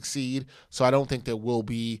succeed. So I don't think there will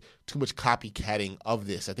be too much copycatting of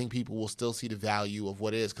this. I think people will still see the value of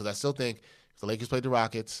what it is because I still think if the Lakers played the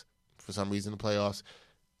Rockets for some reason in the playoffs,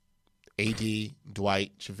 AD,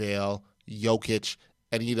 Dwight, JaVale, Jokic,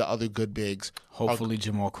 any of the other good bigs. Hopefully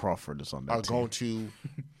Jamal Crawford is on that are team. going to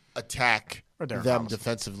attack them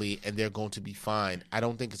defensively, and they're going to be fine. I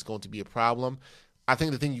don't think it's going to be a problem. I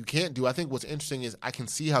think the thing you can't do, I think what's interesting is I can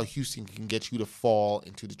see how Houston can get you to fall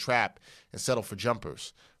into the trap and settle for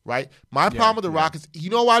jumpers, right? My problem with the Rockets, you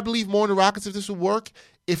know why I believe more in the Rockets if this would work?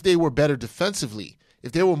 If they were better defensively.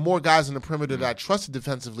 if there were more guys on the perimeter that I trusted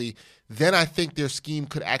defensively, then I think their scheme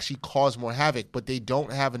could actually cause more havoc. But they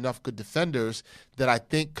don't have enough good defenders that I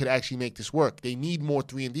think could actually make this work. They need more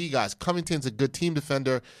 3-and-D guys. Covington's a good team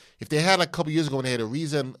defender. If they had like a couple years ago when they had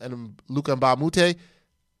Ariza and Luka Mbamute,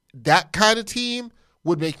 that kind of team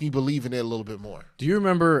would make me believe in it a little bit more. Do you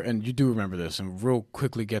remember, and you do remember this, and real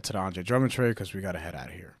quickly get to the Andre Drummond trade because we got to head out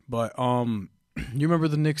of here. But you remember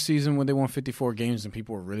the Knicks season when they won 54 games and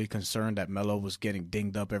people were really concerned that Melo was getting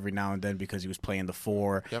dinged up every now and then because he was playing the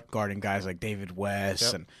 4, guarding guys like David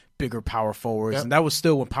West and bigger power forwards. And that was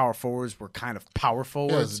still when power forwards were kind of power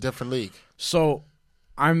forwards. Yeah, it was a different league. So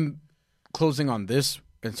I'm closing on this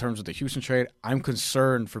in terms of the Houston trade. I'm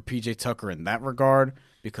concerned for P.J. Tucker in that regard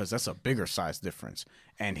because that's a bigger size difference.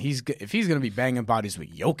 And if he's going to be banging bodies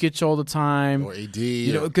with Jokic all the time. Or AD.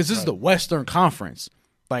 Because this is the Western Conference.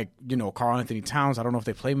 Like, Karl Anthony Towns, I don't know if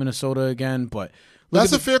they play Minnesota again, but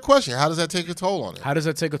that's a fair question. How does that take a toll on it? How does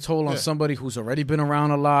that take a toll on somebody who's already been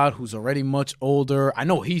around a lot, who's already much older? I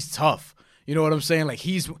know he's tough. You know what I'm saying? Like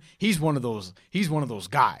he's one of those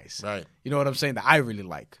guys. Right. You know what I'm saying? That I really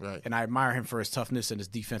like. Right. And I admire him for his toughness and his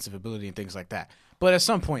defensive ability and things like that. But at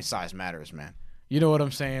some point size matters, man. You know what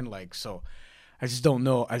I'm saying? Like, so I just don't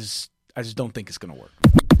know. I just don't think it's gonna work.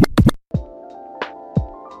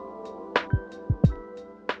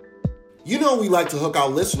 You know we like to hook our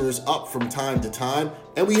listeners up from time to time,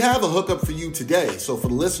 and we have a hookup for you today. So for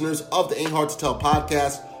the listeners of the Ain't Hard to Tell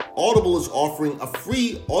podcast, Audible is offering a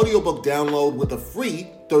free audiobook download with a free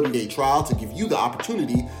 30-day trial to give you the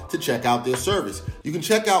opportunity to check out their service. You can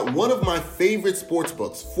check out one of my favorite sports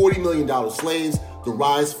books, $40 Million Slaves, The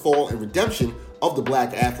Rise, Fall, and Redemption of the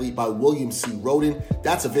Black Athlete by William C. Roden.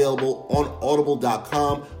 That's available on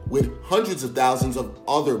audible.com with hundreds of thousands of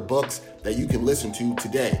other books that you can listen to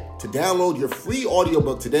today. To download your free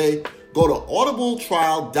audiobook today, go to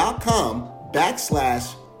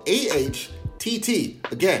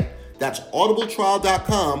audibletrial.com/AHTT. Again, that's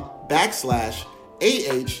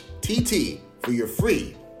audibletrial.com/AHTT for your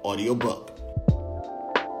free audiobook.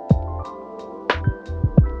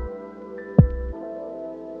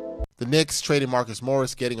 The Knicks traded Marcus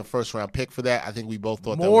Morris, getting a first-round pick for that. I think we both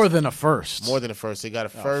thought more than a first. More than a first. They got a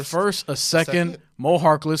first, a second. Mo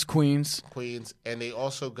Harkless, Queens, and they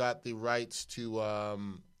also got the rights to what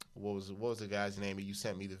was the guy's name? You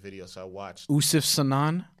sent me the video, so I watched. Usif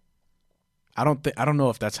Sanan. I don't know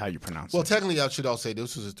if that's how you pronounce it. Well, technically, I should also say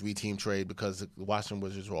this was a 3-team trade because the Washington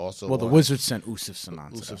Wizards were also. Well, the Wizards sent Usif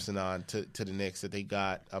Sanan. To the Knicks that they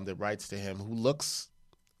got the rights to him, who looks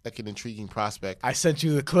like an intriguing prospect. I sent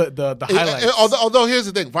you the clip, the highlights. Although here's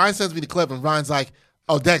the thing, Ryan sends me the clip, and Ryan's like,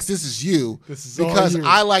 "Oh, Dex, this is you." Because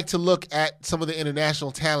I like to look at some of the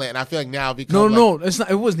international talent, and I feel like now because no, it's not.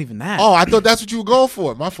 It wasn't even that. Oh, I thought that's what you were going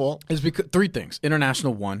for. My fault. It's because 3 things: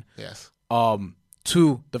 international, 1. Yes.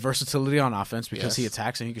 2, the versatility on offense because he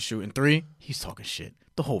attacks and he can shoot, and 3, he's talking shit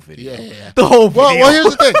the whole video. Yeah. The whole video. Well,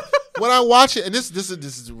 here's the thing. When I watch it, and this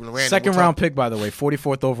is random. Second round pick, by the way,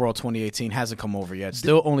 44th overall, 2018, hasn't come over yet.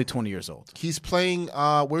 Still only 20 years old. He's playing.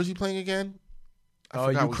 Where is he playing again?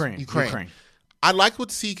 Ukraine. I like what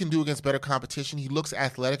C can do against better competition. He looks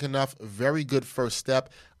athletic enough. Very good first step.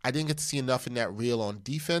 I didn't get to see enough in that reel on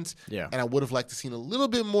defense. Yeah. And I would have liked to seen a little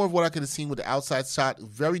bit more of what I could have seen with the outside shot.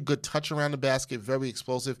 Very good touch around the basket. Very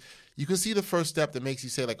explosive. You can see the first step that makes you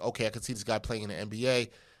say, like, okay, I can see this guy playing in the NBA.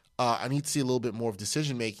 I need to see a little bit more of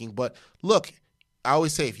decision making. But look, I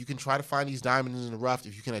always say if you can try to find these diamonds in the rough,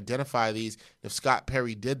 if you can identify these, if Scott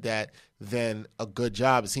Perry did that, then a good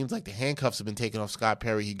job. It seems like the handcuffs have been taken off Scott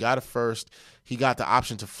Perry. He got a first. He got the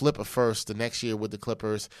option to flip a first the next year with the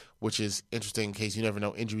Clippers, which is interesting in case you never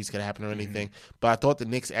know injuries can happen or anything. Mm-hmm. But I thought the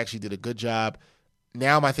Knicks actually did a good job.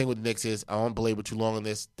 Now my thing with the Knicks is I won't belabor too long on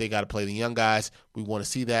this. They got to play the young guys. We want to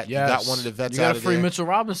see that. Yes. You got one of the vets out out of there. You got free Mitchell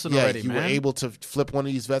Robinson already, man. You were able to flip one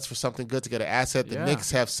of these vets for something good to get an asset. The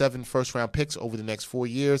Knicks have 7 first-round picks over the next 4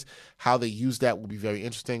 years. How they use that will be very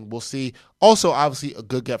interesting. We'll see. Also, obviously, a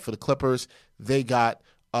good get for the Clippers. They got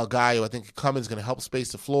a guy who I think Cummins is going to help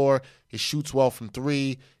space the floor. He shoots well from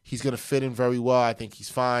 3. He's going to fit in very well. I think he's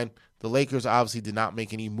fine. The Lakers obviously did not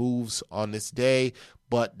make any moves on this day,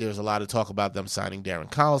 but there's a lot of talk about them signing Darren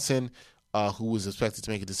Collison, who was expected to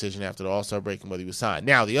make a decision after the All-Star break and whether he was signed.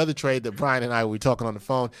 Now, the other trade that Brian and I were talking on the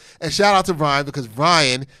phone, and shout out to Brian because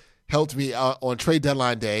Brian helped me on trade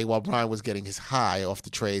deadline day while Brian was getting his high off the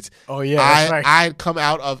trades. Oh, yeah, that's right. I had come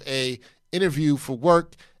out of a interview for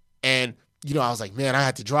work, and I was like, man, I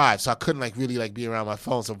had to drive, so I couldn't really be around my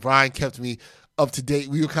phone. So Brian kept me up to date.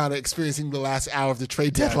 We were kind of experiencing the last hour of the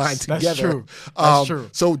trade deadline together. That's true. That's true.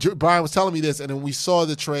 So Brian was telling me this, and then we saw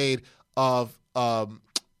the trade of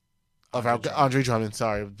Andre Drummond.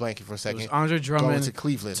 Sorry, I was blanking for a second. It was Andre Drummond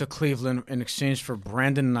going to Cleveland in exchange for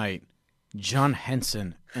Brandon Knight, John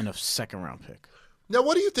Henson, and a second-round pick. Now,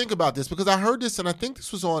 what do you think about this? Because I heard this, and I think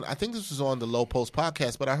this was on the Low Post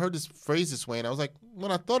podcast, but I heard this phrase this way, and I was like,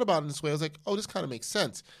 when I thought about it this way, I was like, oh, this kind of makes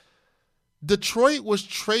sense. Detroit was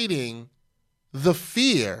trading the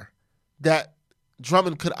fear that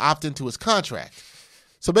Drummond could opt into his contract.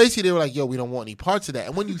 So basically, they were like, yo, we don't want any parts of that.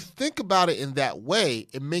 And when you think about it in that way,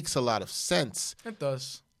 it makes a lot of sense. It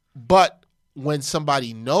does. But when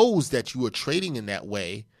somebody knows that you are trading in that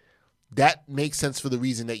way, that makes sense for the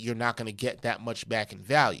reason that you're not going to get that much back in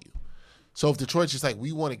value. So if Detroit's just like,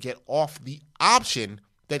 we want to get off the option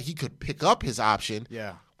that he could pick up his option,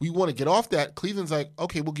 we want to get off that, Cleveland's like,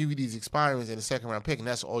 okay, we'll give you these expirings and a second-round pick, and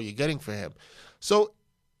that's all you're getting for him. So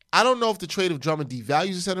I don't know if the trade of Drummond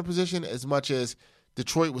devalues the center position as much as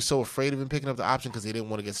Detroit was so afraid of him picking up the option because they didn't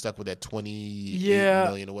want to get stuck with that $28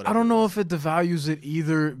 million or whatever. I don't know if it devalues it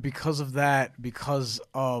either because of that, because,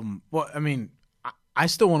 I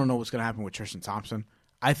still want to know what's going to happen with Tristan Thompson.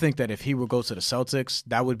 I think that if he would go to the Celtics,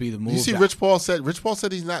 that would be the move. You see, Rich Paul said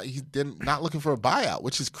he's not looking for a buyout,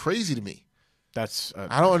 which is crazy to me. That's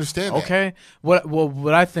I don't understand that. Okay.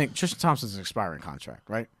 What I think, Tristan Thompson's an expiring contract,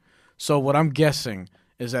 right? So what I'm guessing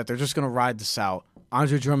is that they're just going to ride this out.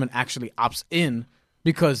 Andre Drummond actually opts in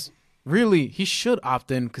because really he should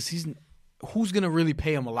opt in because who's going to really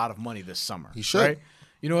pay him a lot of money this summer? He should. Right?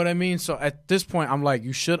 You know what I mean? So at this point, I'm like,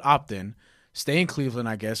 you should opt in. Stay in Cleveland,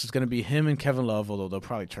 I guess. It's going to be him and Kevin Love, although they'll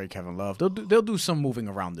probably trade Kevin Love. They'll do some moving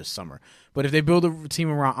around this summer. But if they build a team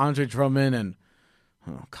around Andre Drummond and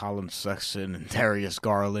Colin Sexton and Darius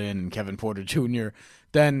Garland and Kevin Porter Jr.,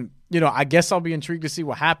 then, I guess I'll be intrigued to see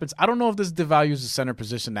what happens. I don't know if this devalues the center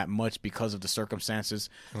position that much because of the circumstances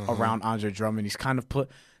around Andre Drummond. He's kind of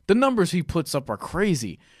the numbers he puts up are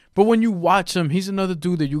crazy. But when you watch him, he's another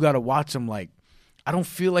dude that you got to watch him like, I don't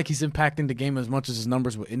feel like he's impacting the game as much as his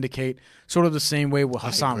numbers would indicate. Sort of the same way with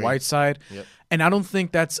Hassan Whiteside. Yep. And I don't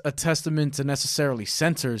think that's a testament to necessarily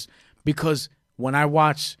centers because when I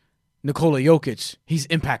watch Nikola Jokic, he's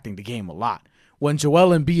impacting the game a lot. When Joel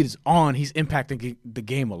Embiid is on, he's impacting the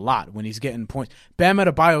game a lot when he's getting points. Bam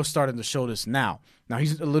Adebayo's starting to show this now. Now,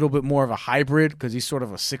 he's a little bit more of a hybrid because he's sort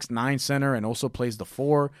of a 6'9 center and also plays the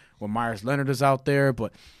 4 when Myers Leonard is out there.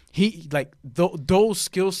 But he those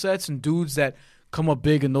skill sets and dudes that come up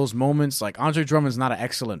big in those moments. Like Andre Drummond's not an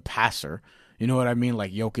excellent passer. You know what I mean?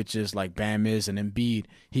 Like Jokic is, like Bam is, and Embiid,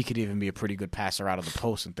 he could even be a pretty good passer out of the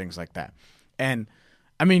post and things like that. And,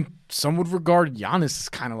 some would regard Giannis as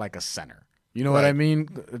kind of like a center. You know what I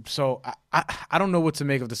mean? So I don't know what to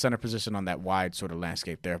make of the center position on that wide sort of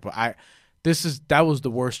landscape there. But that was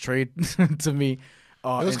the worst trade to me.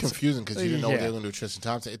 It was confusing because you didn't know what they were going to do with Tristan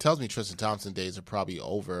Thompson. It tells me Tristan Thompson days are probably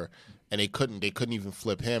over, and they couldn't even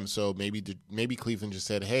flip him. So maybe Cleveland just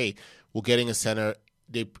said, "Hey, we're getting a center."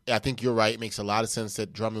 I think you're right. It makes a lot of sense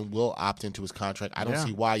that Drummond will opt into his contract. I don't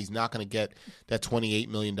see why he's not going to get that $28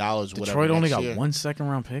 million. Detroit only got 1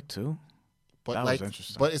 second-round pick too. But that was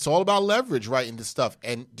interesting. But it's all about leverage, right? In this stuff,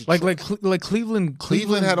 and Detroit, like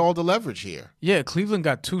Cleveland had all the leverage here. Yeah, Cleveland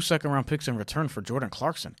got 2 second-round picks in return for Jordan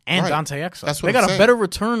Clarkson and Dante Exum. That's what they got a better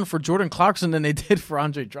return for Jordan Clarkson than they did for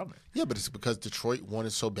Andre Drummond. Yeah, but it's because Detroit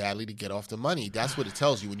wanted so badly to get off the money. That's what it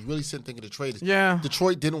tells you when you really sit and think of the trade.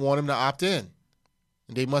 Detroit didn't want him to opt in.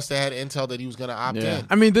 They must have had intel that he was going to opt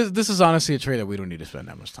in. This is honestly a trade that we don't need to spend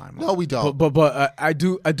that much time on. No, we don't. But I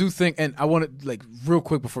do think, and I want to real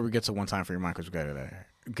quick before we get to one time for your mind because we got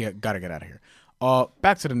to get out of here.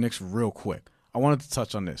 Back to the Knicks real quick. I wanted to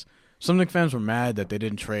touch on this. Some Knicks fans were mad that they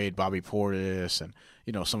didn't trade Bobby Portis and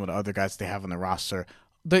some of the other guys they have on the roster.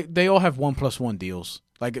 They all have 1+1 deals.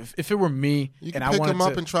 Like if it were me, you can pick them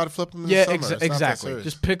up and try to flip them in the summer. Exactly.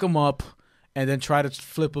 Just pick them up and then try to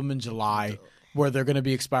flip them in July, where they're going to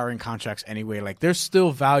be expiring contracts anyway. Like, there's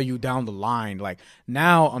still value down the line. Like,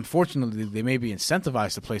 now, unfortunately, they may be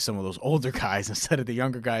incentivized to play some of those older guys instead of the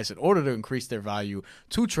younger guys in order to increase their value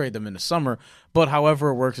to trade them in the summer. But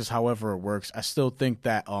however it works is however it works. I still think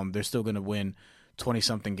that they're still going to win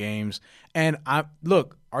 20-something games. And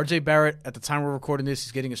look, RJ Barrett, at the time we're recording this,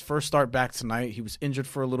 he's getting his first start back tonight. He was injured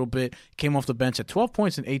for a little bit, came off the bench at 12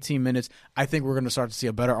 points in 18 minutes. I think we're going to start to see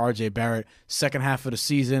a better RJ Barrett second half of the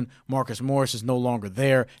season. Marcus Morris is no longer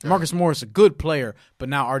there. And Marcus Morris is a good player, but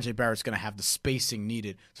now RJ Barrett's going to have the spacing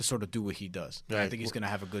needed to sort of do what he does. Right. I think he's going to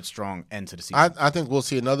have a good, strong end to the season. I think we'll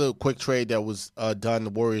see another quick trade that was done. The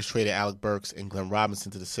Warriors traded Alec Burks and Glenn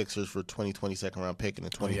Robinson to the Sixers for a 2020 second-round pick and a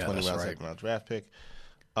 2020 second-round draft pick.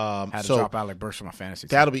 Had to drop Alec Burks from my fantasy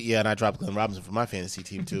team. That'll be, and I dropped Glenn Robinson from my fantasy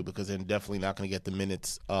team too, because they're definitely not going to get the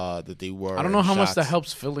minutes that they were. I don't know how much that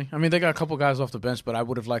helps Philly. I mean, they got a couple guys off the bench, but I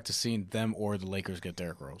would have liked to seen them or the Lakers get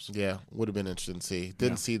Derrick Rose. Yeah, would have been interesting to see.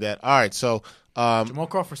 Didn't see that. All right, so Jamal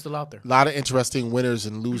Crawford's still out there. A lot of interesting winners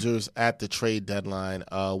and losers at the trade deadline.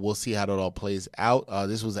 We'll see how that all plays out.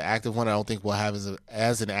 This was an active one. I don't think we'll have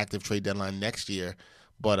as an active trade deadline next year,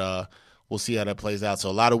 but we'll see how that plays out. So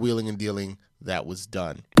a lot of wheeling and dealing that was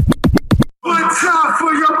done. One time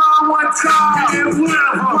for your mind, one time.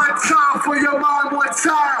 One time for your mind, one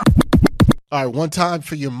time. All right, one time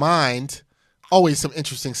for your mind. Always some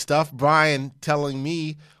interesting stuff. Brian telling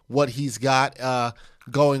me what he's got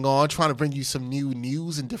going on, trying to bring you some new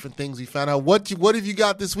news and different things we found out. What have you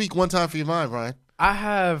got this week? One time for your mind, Brian. I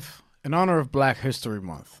have, in honor of Black History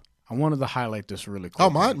Month, I wanted to highlight this really quick.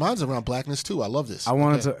 Oh, mine's around blackness too. I love this. I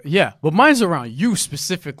wanted to, yeah, but mine's around you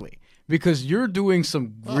specifically because you're doing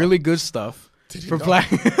some really good stuff for Black.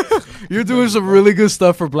 You're doing some really good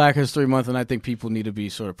stuff for Black History Month, and I think people need to be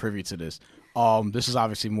sort of privy to this. This is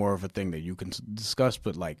obviously more of a thing that you can discuss,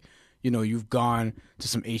 but like, you've gone to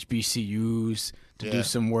some HBCUs to do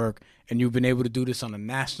some work, and you've been able to do this on a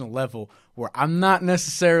national level where I'm not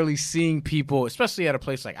necessarily seeing people, especially at a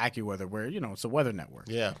place like AccuWeather where, it's a weather network.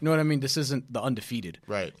 Yeah. You know what I mean? This isn't the undefeated.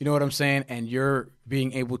 Right. You know what I'm saying? And you're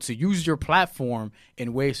being able to use your platform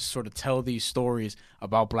in ways to sort of tell these stories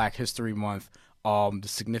about Black History Month, the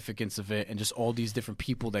significance of it, and just all these different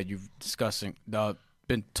people that you've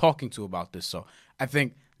been talking to about this. So I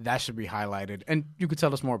think that should be highlighted, and you could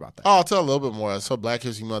tell us more about that. Oh, I'll tell a little bit more. So Black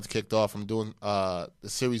History Month kicked off. I'm doing the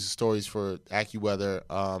series of stories for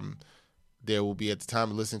AccuWeather. There will be, at the time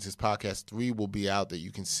of listening to this podcast, 3 will be out that you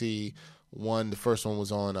can see. The first one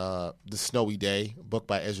was on The Snowy Day, a book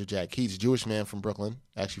by Ezra Jack Keats, a Jewish man from Brooklyn,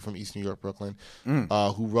 actually from East New York, Brooklyn,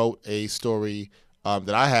 who wrote a story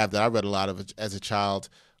that I read a lot of as a child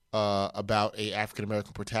about a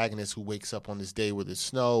African-American protagonist who wakes up on this day where there's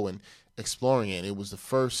snow and exploring it. It was the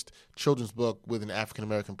first children's book with an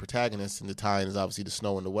African-American protagonist, and the tie-in is obviously the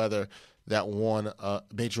snow and the weather, that won a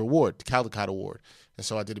major award, the Caldecott Award. And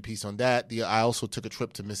so I did a piece on that. I also took a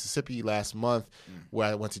trip to Mississippi last month where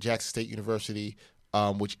I went to Jackson State University,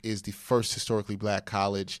 which is the first historically black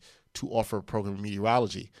college to offer a program in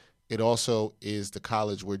meteorology. It also is the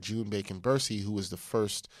college where June Bacon Bursey, who was the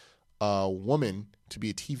first woman to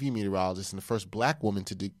be a TV meteorologist and the first black woman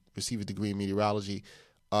to receive a degree in meteorology,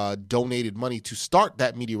 donated money to start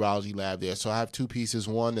that meteorology lab there. So I have 2 pieces,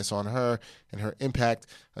 one that's on her and her impact,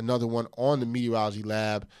 another one on the meteorology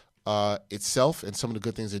lab itself and some of the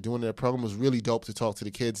good things they're doing in their program. It was really dope to talk to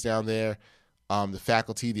the kids down there, the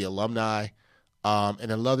faculty, the alumni. And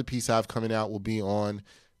another piece I have coming out will be on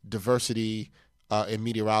diversity in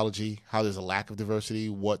meteorology, how there's a lack of diversity,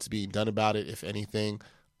 what's being done about it, if anything.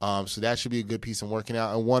 So that should be a good piece I'm working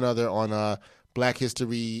out. And one other on Black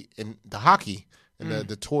history in the hockey and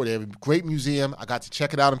the tour. They have a great museum. I got to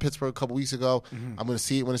check it out in Pittsburgh a couple weeks ago. I'm going to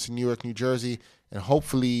see it when it's in New York, New Jersey. And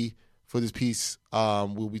hopefully for this piece,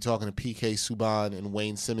 we'll be talking to PK Subban and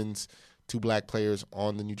Wayne Simmons, 2 black players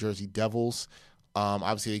on the New Jersey Devils.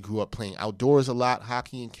 Obviously, they grew up playing outdoors a lot,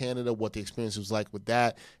 hockey in Canada, what the experience was like with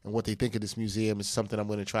that, and what they think of this museum is something I'm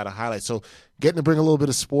going to try to highlight. So getting to bring a little bit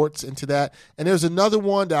of sports into that. And there's another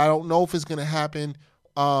one that I don't know if it's going to happen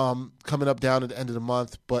coming up down at the end of the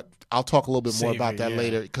month, but I'll talk a little bit more about that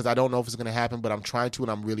later because I don't know if it's going to happen, but I'm trying to,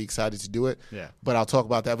 and I'm really excited to do it. Yeah. But I'll talk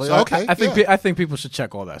about that. But, so okay. I think people should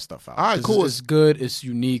check all that stuff out. All right, cool. It's good. It's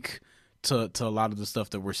unique to a lot of the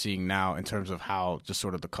stuff that we're seeing now in terms of how just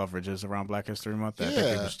sort of the coverage is around Black History Month. I think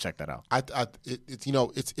people should check that out.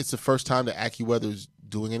 It's the first time that AccuWeather is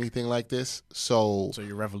doing anything like this. So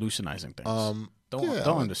you're revolutionizing things. Don't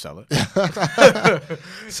undersell it.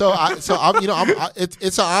 It's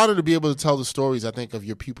an honor to be able to tell the stories, I think, of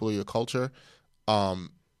your people or your culture.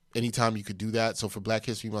 Anytime you could do that. So for Black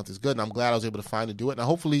History Month is good, and I'm glad I was able to find and do it. And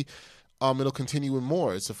hopefully it'll continue with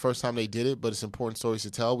more. It's the first time they did it, but it's important stories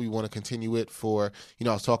to tell. We want to continue it for, I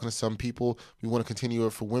was talking to some people. We want to continue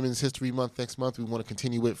it for Women's History Month next month. We want to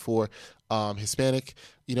continue it for Hispanic,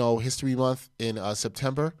 History Month in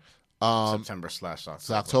September.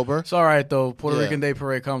 September/October. It's all right, though. Puerto Rican Day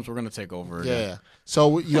Parade comes, we're going to take over again. Yeah.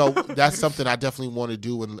 So, that's something I definitely want to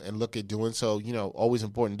do and look at doing. So, always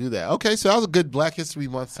important to do that. Okay, so that was a good Black History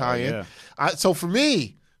Month tie-in. So for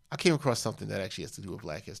me, I came across something that actually has to do with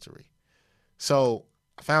Black history. So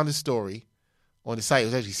I found this story on the site. It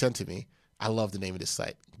was actually sent to me. I love the name of this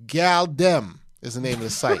site. Galdem is the name of the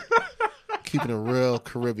site. Keeping it real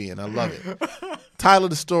Caribbean. I love it. Title of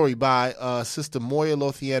the story by Sister Moya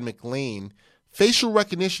Lothian McLean Facial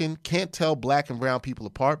recognition can't tell black and brown people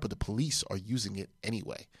apart, but the police are using it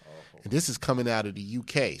anyway. And this is coming out of the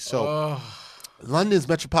UK. So London's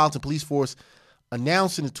Metropolitan Police Force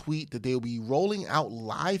announced in a tweet that they will be rolling out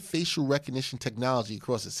live facial recognition technology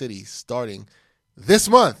across the city starting this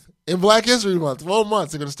month, in Black History Month. 12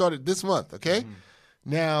 months. They're going to start it this month, okay?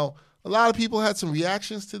 Now, a lot of people had some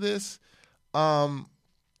reactions to this. I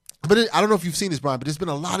don't know if you've seen this, Brian, but there's been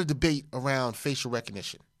a lot of debate around facial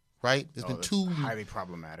recognition. Right? There's been two highly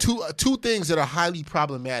problematic. Two things that are highly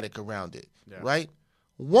problematic around it. Yeah. Right?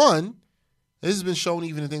 One, this has been shown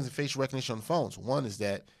even in things in facial recognition on phones. One is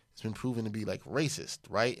that it's been proven to be like racist,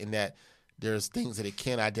 right? And that there's things that it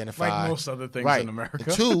can't identify. Like most other things in America.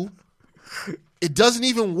 And two, it doesn't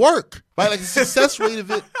even work. Right? Like the success rate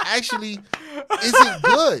of it actually isn't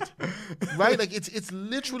good. Right? Like it's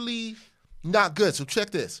literally not good. So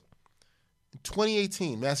check this. In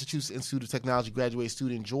 2018, Massachusetts Institute of Technology graduate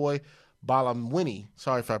student Joy Balamwini,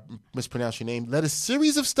 sorry if I mispronounced your name, led a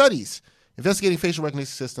series of studies investigating facial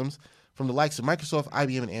recognition systems from the likes of Microsoft,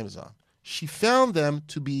 IBM, and Amazon. She found them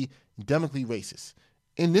to be endemically racist.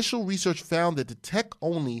 Initial research found that the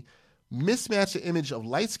tech-only mismatched the image of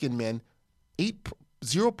light-skinned men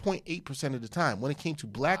 0.8% of the time. When it came to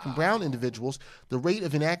black and brown individuals, the rate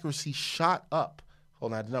of inaccuracy shot up.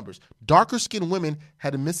 Hold on, the numbers. Darker-skinned women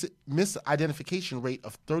had a misidentification rate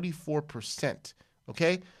of 34%.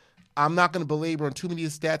 Okay, I'm not going to belabor on too many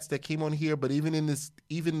of the stats that came on here, but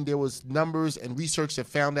even there was numbers and research that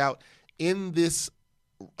found out in this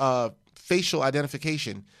facial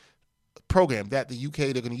identification program that the UK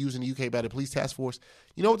they're going to use in the UK by the police task force.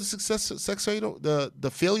 You know what the success rate,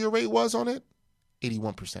 the failure rate was on it?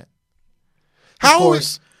 81%. How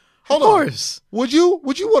is? Hold on. Would you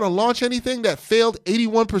want to launch anything that failed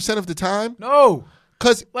 81% of the time? No,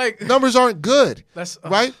 because numbers aren't good. That's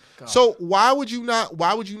right. God. So why would you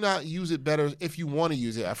not use it better if you want to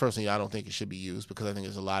use it? Personally, I don't think it should be used because I think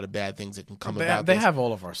there's a lot of bad things that can come about. They have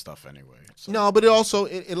all of our stuff anyway. So. No, but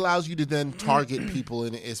it allows you to then target people,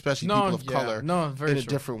 and especially people of color, in a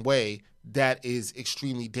different way. That is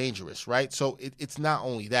extremely dangerous, right? So it's not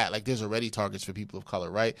only that, like there's already targets for people of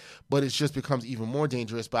color, right? But it just becomes even more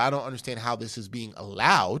dangerous. But I don't understand how this is being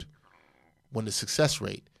allowed when the success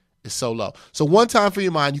rate is so low. So one time for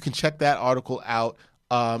your mind, you can check that article out.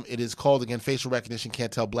 It is called, again, Facial Recognition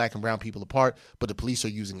Can't Tell Black and Brown People Apart, but the police are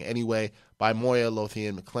using it anyway, by Moya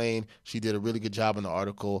Lothian McLean. She did a really good job in the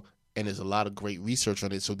article, and there's a lot of great research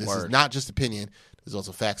on it. So this is not just opinion. There's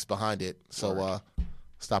also facts behind it. So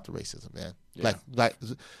stop the racism, man. Yeah.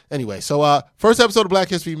 Anyway, so first episode of Black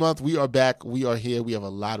History Month. We are back. We are here. We have a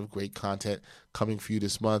lot of great content coming for you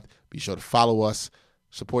this month. Be sure to follow us,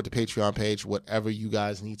 support the Patreon page, whatever you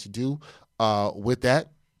guys need to do. With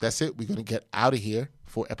that, that's it. We're going to get out of here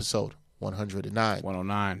for episode 109.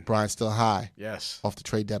 109. Brian still high. Yes. Off the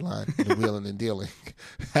trade deadline in the Wheelin and Dealin.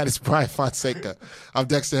 That is Brian Fonseca. I'm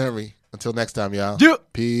Dexter Henry. Until next time, y'all. Yeah.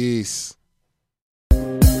 Peace.